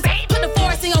no funds. Put the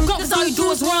forest in your gun cause all you do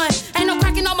is run. Ain't no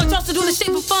cracking on my trust to do the shit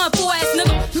for fun, fool ass nigga.